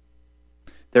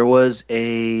 There was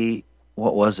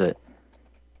what was it?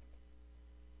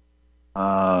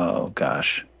 Oh,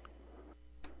 gosh.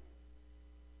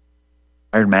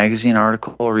 Wired Magazine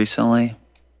article recently.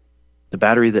 The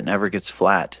battery that never gets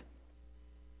flat.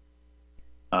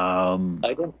 I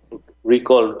don't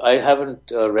recall. I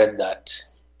haven't read that.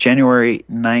 January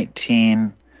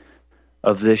 19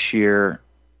 of this year.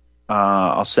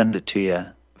 I'll send it to you.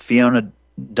 Fiona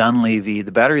Dunleavy,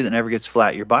 the battery that never gets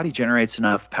flat. Your body generates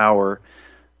enough power,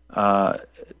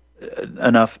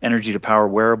 enough energy to power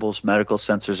wearables, medical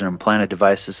sensors, and implanted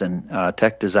devices, and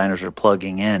tech designers are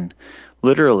plugging in,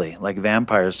 literally, like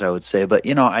vampires, I would say. But,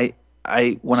 when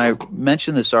I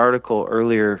mentioned this article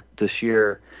earlier this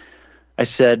year, I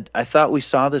said, I thought we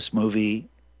saw this movie.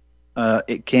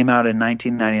 It came out in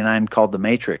 1999 called The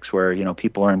Matrix, where,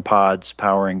 people are in pods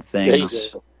powering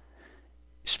things.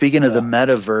 Speaking of the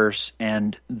metaverse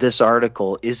and this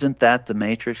article, isn't that The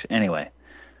Matrix? Anyway,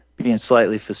 being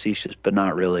slightly facetious, but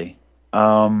not really.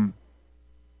 Can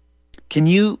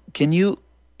you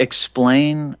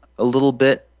explain a little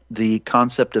bit the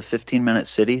concept of 15-minute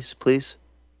cities, please?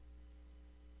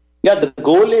 Yeah, the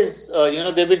goal is,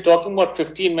 they've been talking about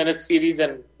 15-minute cities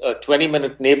and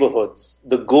 20-minute neighborhoods.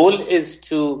 The goal is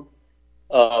to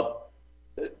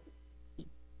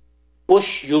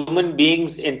push human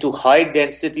beings into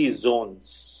high-density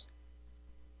zones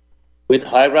with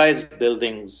high-rise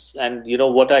buildings and,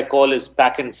 what I call is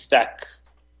pack and stack.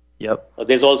 Yep.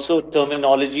 There's also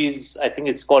terminologies, I think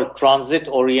it's called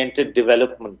transit-oriented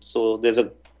development. So there's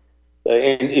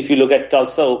if you look at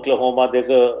Tulsa, Oklahoma, there's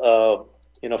a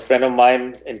friend of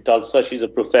mine in Tulsa, she's a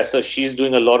professor. She's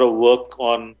doing a lot of work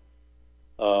on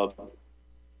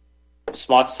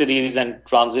smart cities and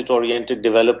transit-oriented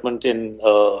development in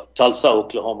Tulsa,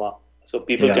 Oklahoma. So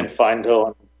people can find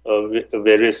her on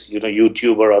various,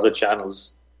 YouTube or other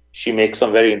channels. She makes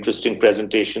some very interesting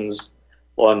presentations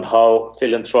on how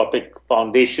philanthropic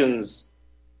foundations,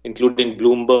 including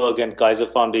Bloomberg and Kaiser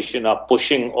Foundation, are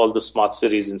pushing all the smart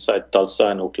cities inside Tulsa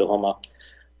and Oklahoma.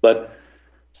 But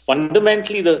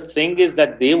fundamentally, the thing is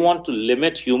that they want to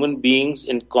limit human beings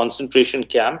in concentration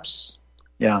camps,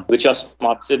 which are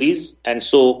smart cities. And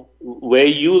so where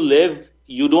you live,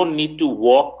 you don't need to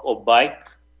walk or bike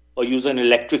or use an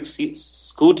electric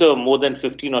scooter more than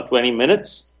 15 or 20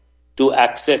 minutes to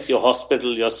access your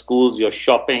hospital, your schools, your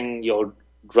shopping, your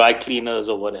dry cleaners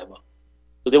or whatever.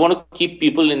 So they want to keep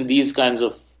people in these kinds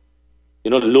of,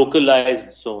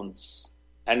 localized zones.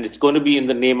 And it's going to be in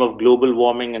the name of global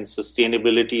warming and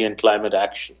sustainability and climate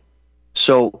action.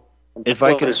 So if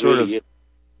I could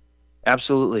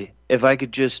absolutely, if I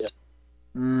could just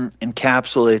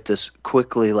encapsulate this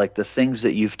quickly, like the things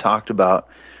that you've talked about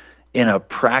in a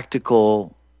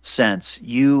practical sense.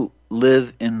 You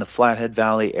live in the Flathead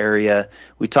Valley area.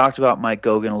 We talked about Mike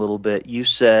Gogan a little bit. You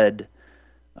said,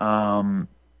 not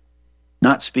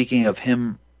speaking of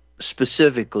him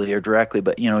specifically or directly,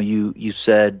 but you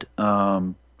said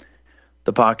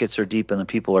the pockets are deep and the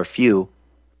people are few.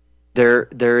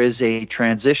 There is a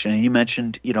transition, and you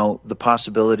mentioned the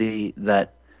possibility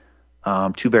that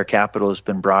Two Bear Capital has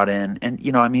been brought in, and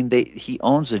he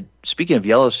owns speaking of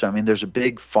Yellowstone, there's a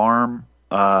big farm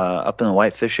up in the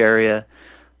Whitefish area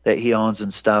that he owns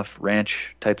and stuff,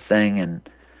 ranch type thing, and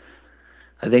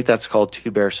I think that's called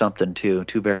Two Bear something too,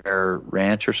 Two Bear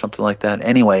Ranch or something like that.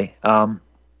 Anyway,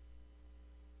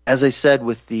 as I said,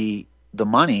 with the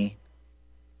money,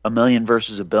 $1 million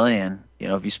versus $1 billion,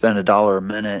 if you spend $1 a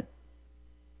minute,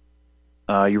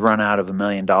 you run out of $1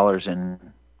 million in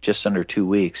just under 2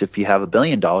 weeks. If you have $1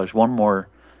 billion, a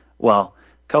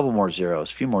couple more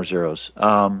zeros, a few more zeros,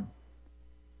 one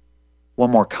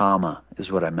more comma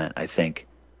is what I meant, I think.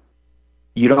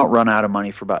 You don't run out of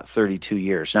money for about 32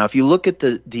 years. Now, if you look at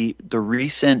the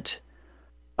recent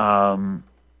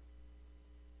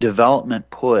development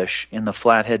push in the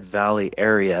Flathead Valley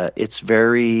area, it's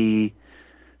very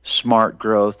smart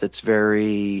growth. It's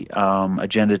very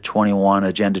Agenda 21,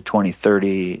 Agenda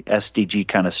 2030, SDG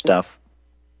kind of stuff.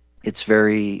 It's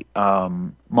very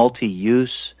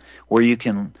multi-use, where you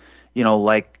can,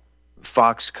 like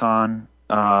Foxconn,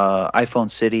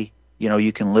 iPhone City,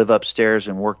 you can live upstairs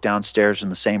and work downstairs in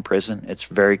the same prison. It's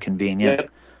very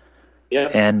convenient. Yeah.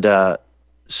 And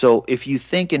so if you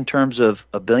think in terms of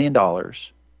 $1 billion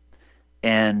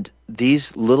and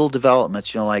these little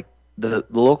developments, like the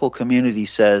local community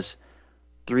says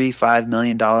 $3-5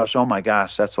 million, oh my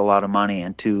gosh, that's a lot of money.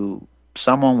 And to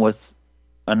someone with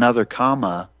another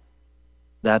comma,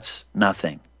 that's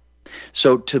nothing.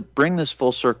 So to bring this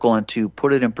full circle and to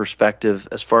put it in perspective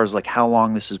as far as like how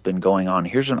long this has been going on,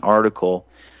 here's an article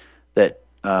that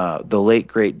the late,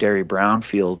 great Derry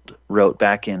Brownfield wrote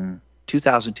back in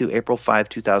 2002, April 5,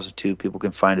 2002. People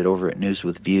can find it over at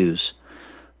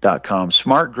newswithviews.com.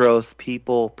 Smart growth,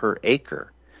 people per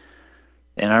acre.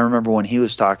 And I remember when he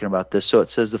was talking about this. So it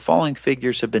says the following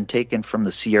figures have been taken from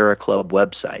the Sierra Club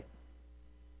website.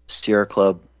 Sierra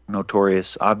Club,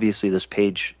 notorious. Obviously, this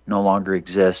page no longer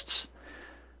exists.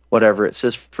 Whatever. It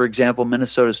says, for example,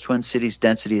 Minnesota's Twin Cities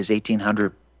density is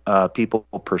 1,800 people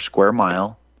per square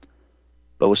mile.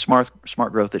 But with smart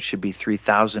growth, it should be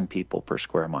 3,000 people per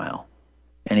square mile.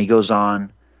 And he goes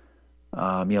on,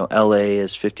 LA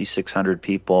is 5,600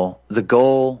 people. The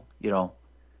goal,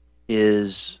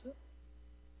 is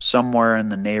somewhere in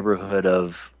the neighborhood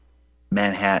of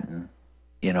Manhattan,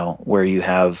 where you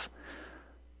have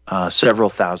several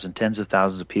thousand, tens of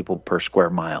thousands of people per square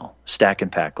mile, stack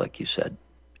and pack, like you said.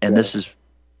 And This has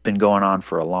been going on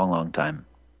for a long, long time.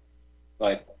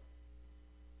 Right.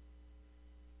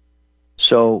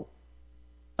 So,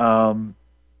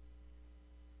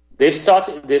 they've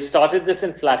started this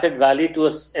in Flathead Valley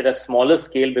at a smaller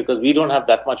scale because we don't have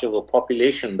that much of a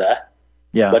population there.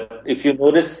 Yeah. But if you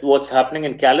notice what's happening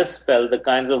in Kalispell, the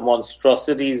kinds of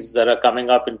monstrosities that are coming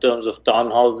up in terms of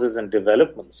townhouses and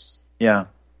developments. Yeah.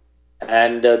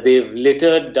 And they've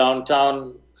littered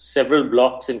downtown several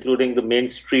blocks, including the main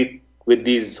street, with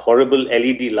these horrible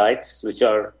LED lights, which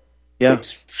are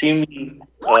extremely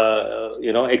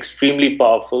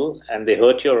powerful, and they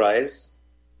hurt your eyes,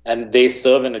 and they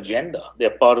serve an agenda. They're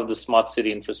part of the smart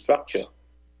city infrastructure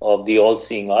of the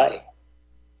all-seeing eye.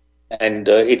 And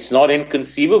it's not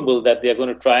inconceivable that they're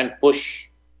going to try and push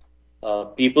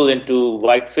people into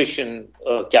Whitefish and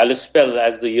Kalispell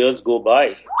as the years go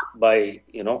by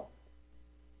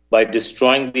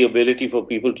destroying the ability for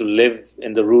people to live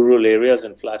in the rural areas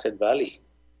in Flathead Valley.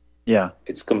 Yeah.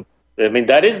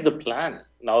 That is the plan.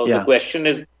 Now, the question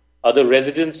is, are the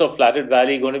residents of Flathead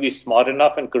Valley going to be smart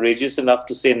enough and courageous enough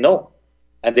to say no?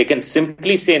 And they can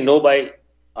simply say no by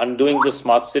undoing the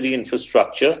smart city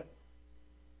infrastructure,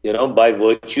 by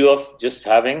virtue of just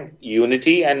having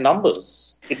unity and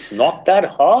numbers. It's not that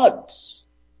hard.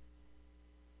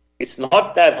 It's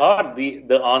not that hard.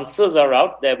 The answers are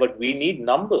out there, but we need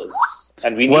numbers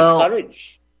and we need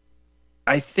courage.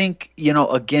 I think,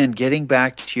 again, getting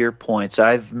back to your points,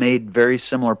 I've made very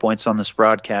similar points on this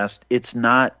broadcast. It's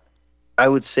not, I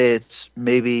would say it's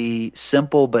maybe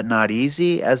simple but not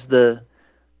easy, as the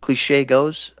cliche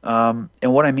goes. And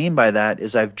what I mean by that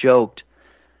is I've joked,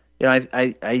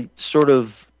 I sort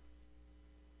of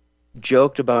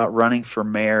joked about running for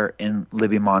mayor in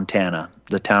Libby, Montana,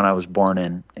 the town I was born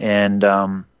in. And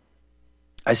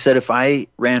I said if I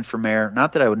ran for mayor,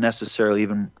 not that I would necessarily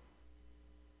even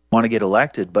want to get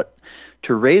elected. But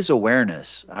to raise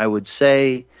awareness, I would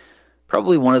say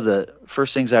probably one of the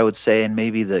first things I would say, and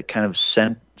maybe the kind of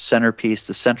centerpiece,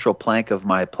 the central plank of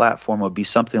my platform would be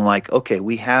something like, okay,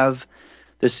 we have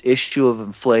this issue of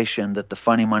inflation that the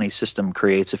funny money system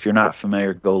creates. If you're not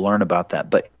familiar, go learn about that.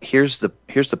 But here's the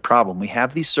problem. We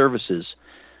have these services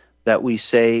that we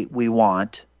say we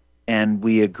want, and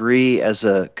we agree as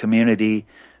a community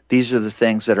these are the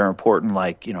things that are important,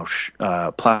 like,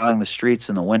 plowing the streets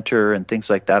in the winter and things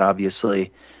like that,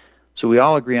 obviously. So we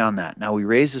all agree on that. Now we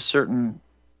raise a certain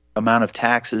amount of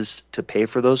taxes to pay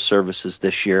for those services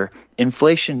this year.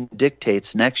 Inflation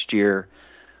dictates next year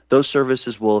those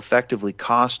services will effectively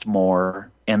cost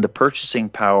more, and the purchasing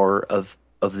power of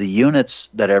the units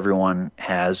that everyone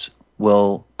has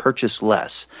will purchase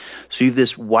less. So you have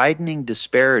this widening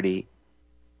disparity.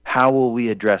 How will we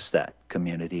address that,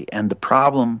 community? And the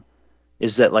problem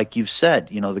is that, like you've said,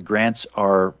 the grants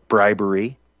are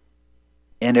bribery,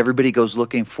 and everybody goes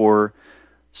looking for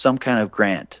some kind of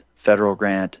grant, federal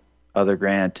grant, other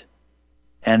grant.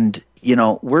 And,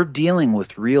 we're dealing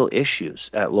with real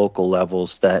issues at local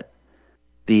levels that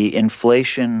the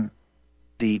inflation,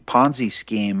 the Ponzi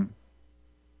scheme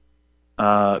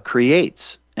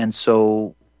creates. And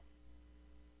so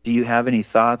do you have any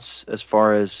thoughts as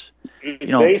far as,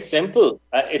 Very simple.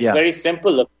 It's very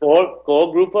simple. A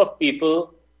core group of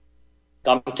people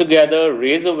come together,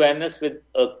 raise awareness with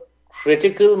a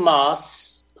critical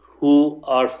mass who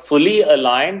are fully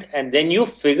aligned, and then you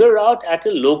figure out at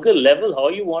a local level how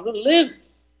you want to live.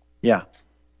 Yeah.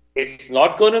 It's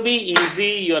not going to be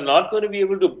easy. You're not going to be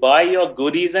able to buy your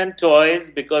goodies and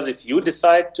toys, because if you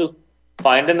decide to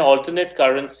find an alternate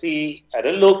currency at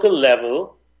a local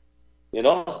level,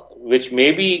 which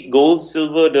may be gold,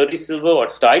 silver, dirty silver, or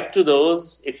tied to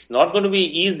those, it's not going to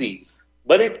be easy,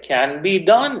 but it can be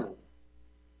done.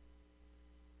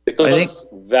 Because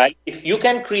if you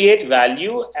can create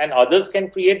value and others can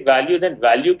create value, then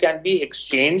value can be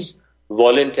exchanged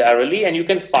voluntarily, and you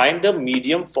can find a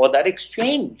medium for that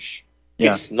exchange.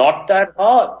 Yeah. It's not that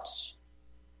hard.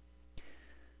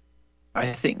 I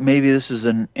think maybe this is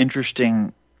an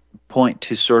interesting point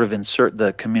to sort of insert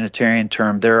the communitarian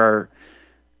term. There are,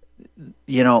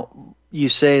 you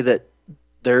say that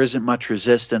there isn't much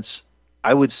resistance.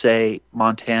 I would say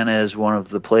Montana is one of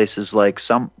the places, like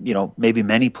some, maybe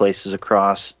many places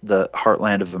across the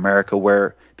heartland of America,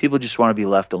 where people just want to be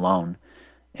left alone.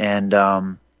 And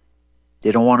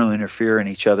they don't want to interfere in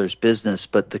each other's business.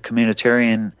 But the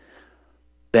communitarian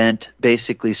bent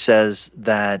basically says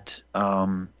that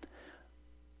the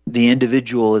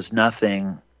individual is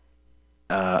nothing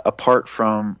apart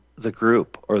from the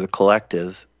group or the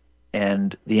collective,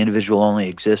 and the individual only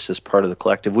exists as part of the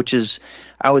collective, which is,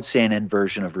 I would say, an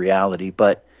inversion of reality.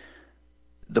 But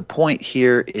the point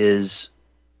here is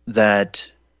that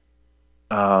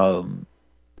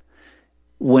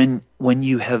when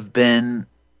you have been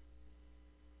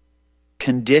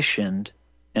conditioned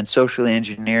and socially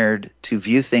engineered to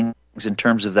view things in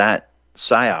terms of that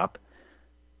psyop,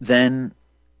 then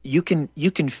you can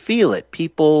feel it.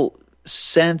 People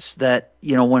sense that,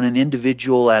 when an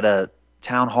individual at a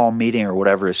town hall meeting or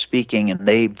whatever is speaking and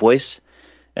they voice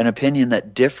an opinion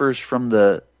that differs from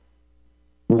the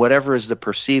whatever is the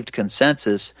perceived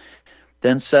consensus,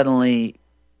 then suddenly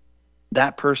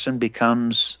that person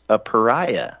becomes a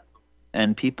pariah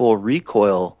and people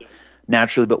recoil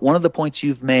naturally. But one of the points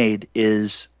you've made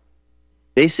is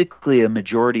basically a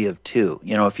majority of two.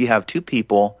 If you have two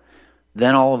people,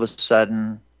 then all of a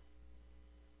sudden,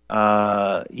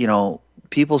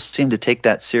 people seem to take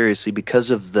that seriously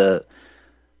because of the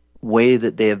way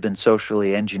that they have been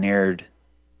socially engineered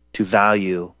to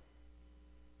value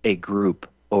a group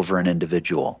over an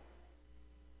individual.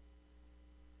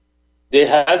 There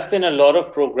has been a lot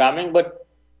of programming, but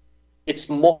it's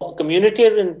more,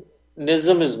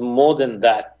 communitarianism is more than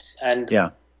that. And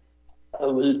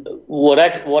what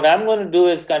I'm going to do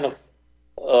is kind of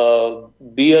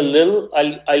be a little,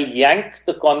 I'll yank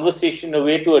the conversation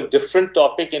away to a different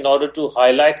topic in order to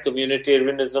highlight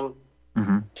communitarianism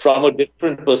from a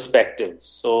different perspective.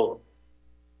 So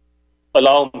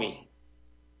allow me.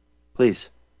 Please.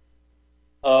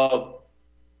 I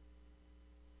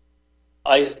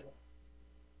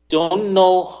don't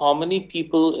know how many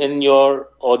people in your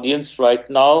audience right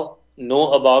now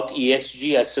know about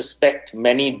ESG. I suspect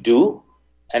many do.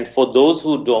 And for those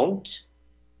who don't,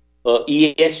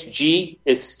 ESG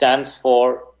stands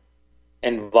for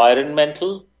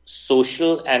environmental,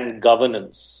 social, and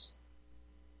governance.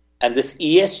 And this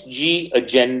ESG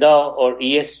agenda or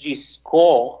ESG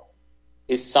score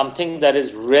is something that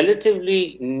is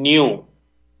relatively new.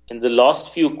 In the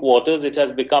last few quarters, it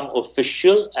has become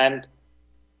official, and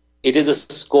It is a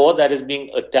score that is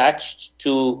being attached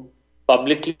to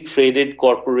publicly traded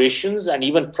corporations and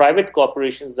even private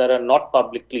corporations that are not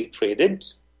publicly traded,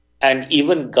 and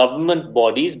even government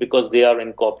bodies because they are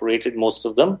incorporated, most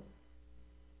of them.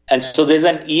 And so there's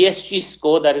an ESG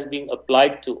score that is being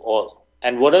applied to all.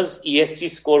 And what does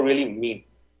ESG score really mean?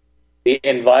 The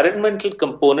environmental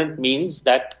component means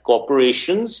that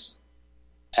corporations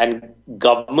and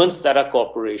governments that are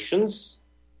corporations,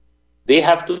 they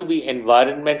have to be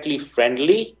environmentally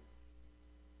friendly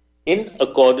in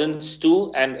accordance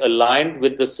to and aligned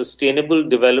with the Sustainable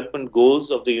Development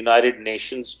Goals of the United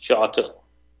Nations Charter.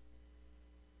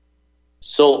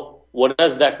 So what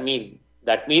does that mean?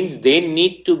 That means they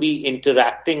need to be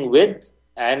interacting with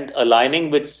and aligning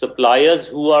with suppliers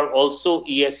who are also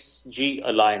ESG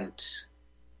aligned.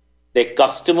 Their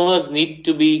customers need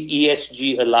to be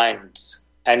ESG aligned,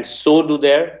 and so do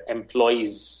their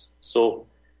employees. So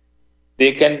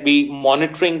they can be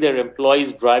monitoring their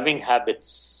employees' driving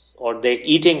habits or their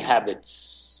eating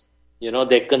habits,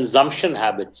 their consumption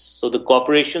habits. So the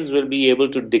corporations will be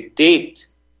able to dictate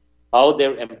how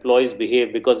their employees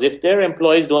behave, because if their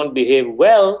employees don't behave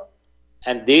well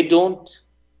and they don't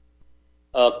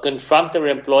confront their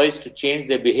employees to change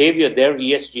their behavior, their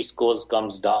ESG scores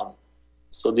comes down.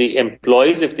 So the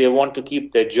employees, if they want to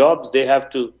keep their jobs, they have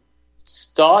to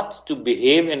start to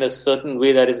behave in a certain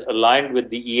way that is aligned with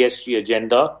the ESG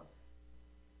agenda,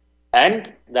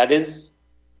 and that is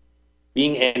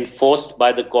being enforced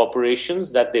by the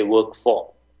corporations that they work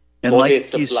for. And like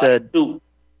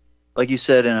you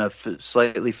said in a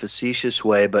slightly facetious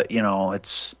way, but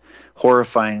it's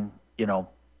horrifying,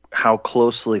 how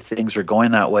closely things are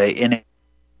going that way. In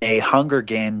a Hunger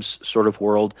Games sort of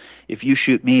world, if you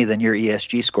shoot me, then your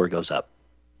ESG score goes up.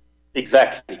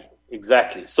 Exactly.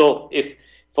 So if,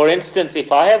 for instance,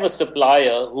 if I have a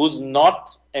supplier who's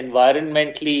not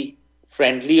environmentally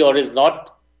friendly or is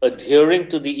not adhering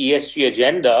to the ESG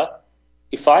agenda,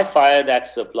 if I fire that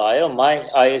supplier, my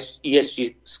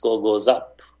ESG score goes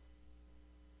up.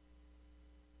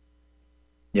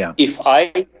 Yeah. If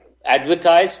I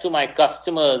advertise to my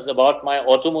customers about my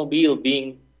automobile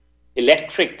being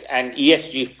electric and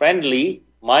ESG friendly,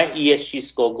 my ESG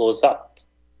score goes up.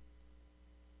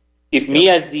 If me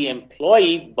as the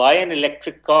employee buy an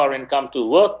electric car and come to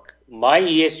work, my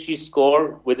ESG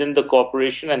score within the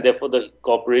corporation and therefore the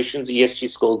corporation's ESG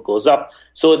score goes up.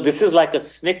 So this is like a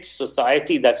snitch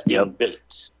society that's being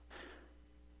built,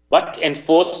 but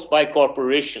enforced by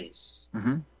corporations.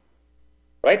 Mm-hmm.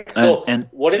 Right? So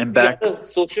what is the other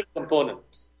social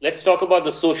component? Let's talk about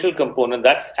the social component.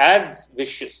 That's as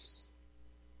vicious.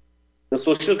 The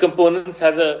social components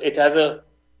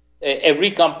every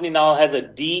company now has a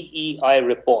DEI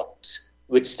report,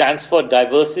 which stands for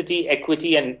diversity,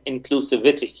 equity, and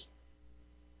inclusivity.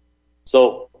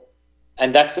 So,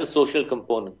 and that's a social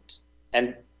component.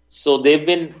 And so they've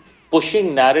been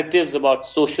pushing narratives about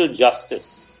social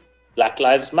justice, Black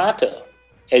Lives Matter,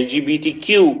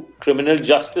 LGBTQ, criminal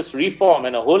justice reform,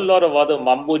 and a whole lot of other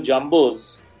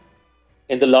mumbo-jumbos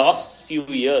in the last few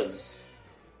years.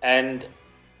 And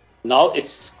now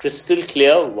it's crystal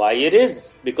clear why it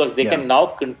is, because they can now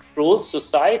control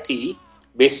society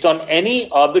based on any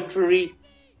arbitrary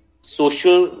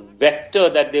social vector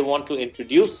that they want to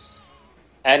introduce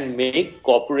and make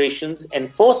corporations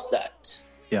enforce that.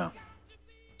 Yeah.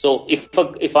 So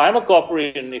if I'm a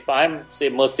corporation, if I'm, say,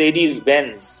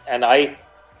 Mercedes-Benz, and I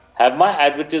have my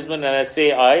advertisement and I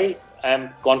say I am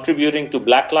contributing to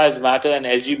Black Lives Matter and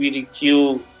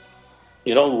LGBTQ,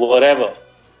 whatever,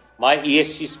 my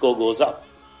ESG score goes up.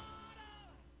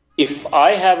 If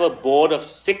I have a board of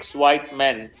 6 white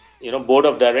men, board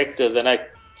of directors, and I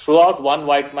throw out one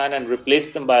white man and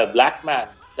replace them by a black man,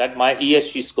 that my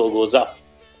ESG score goes up.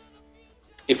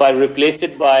 If I replace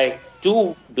it by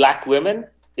 2 black women,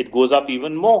 it goes up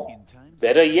even more.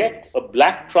 Better yet, a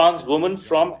black trans woman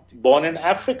born in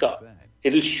Africa,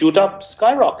 it'll shoot up,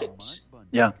 skyrocket.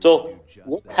 Yeah. So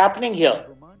what's happening here?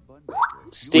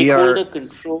 Stakeholder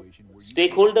control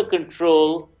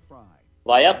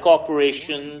via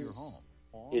corporations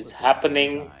is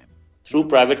happening through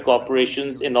private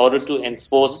corporations in order to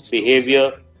enforce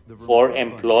behavior for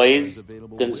employees,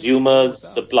 consumers,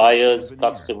 suppliers,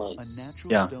 customers.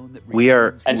 Yeah, we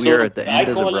are at the end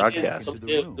of the broadcast.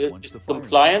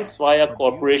 Compliance via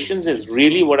corporations is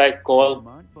really what I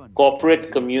call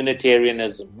corporate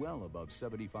communitarianism.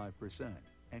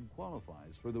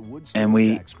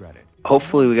 And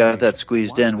hopefully we got that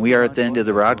squeezed in. We are at the end of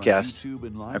the broadcast.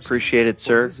 I appreciate it,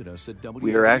 sir.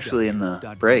 We are actually in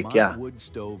the break, yeah.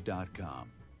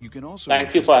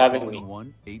 Thank you for having me.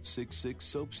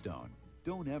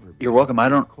 Don't ever be You're welcome.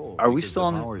 cold Are we because still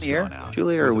the on power's the air, gone out.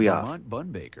 Julie, or are With we a off? Vermont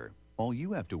Bun Baker, all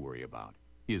you have to worry about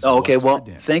is Oh, okay. what's Well, for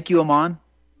dinner. thank you, Aman.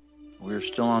 We're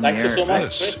still on Thank the you air. so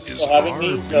much, This Chris, is for having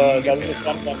me. That was a RBN,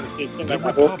 fun conversation, the and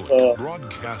I hope Republic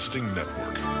Broadcasting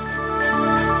Network.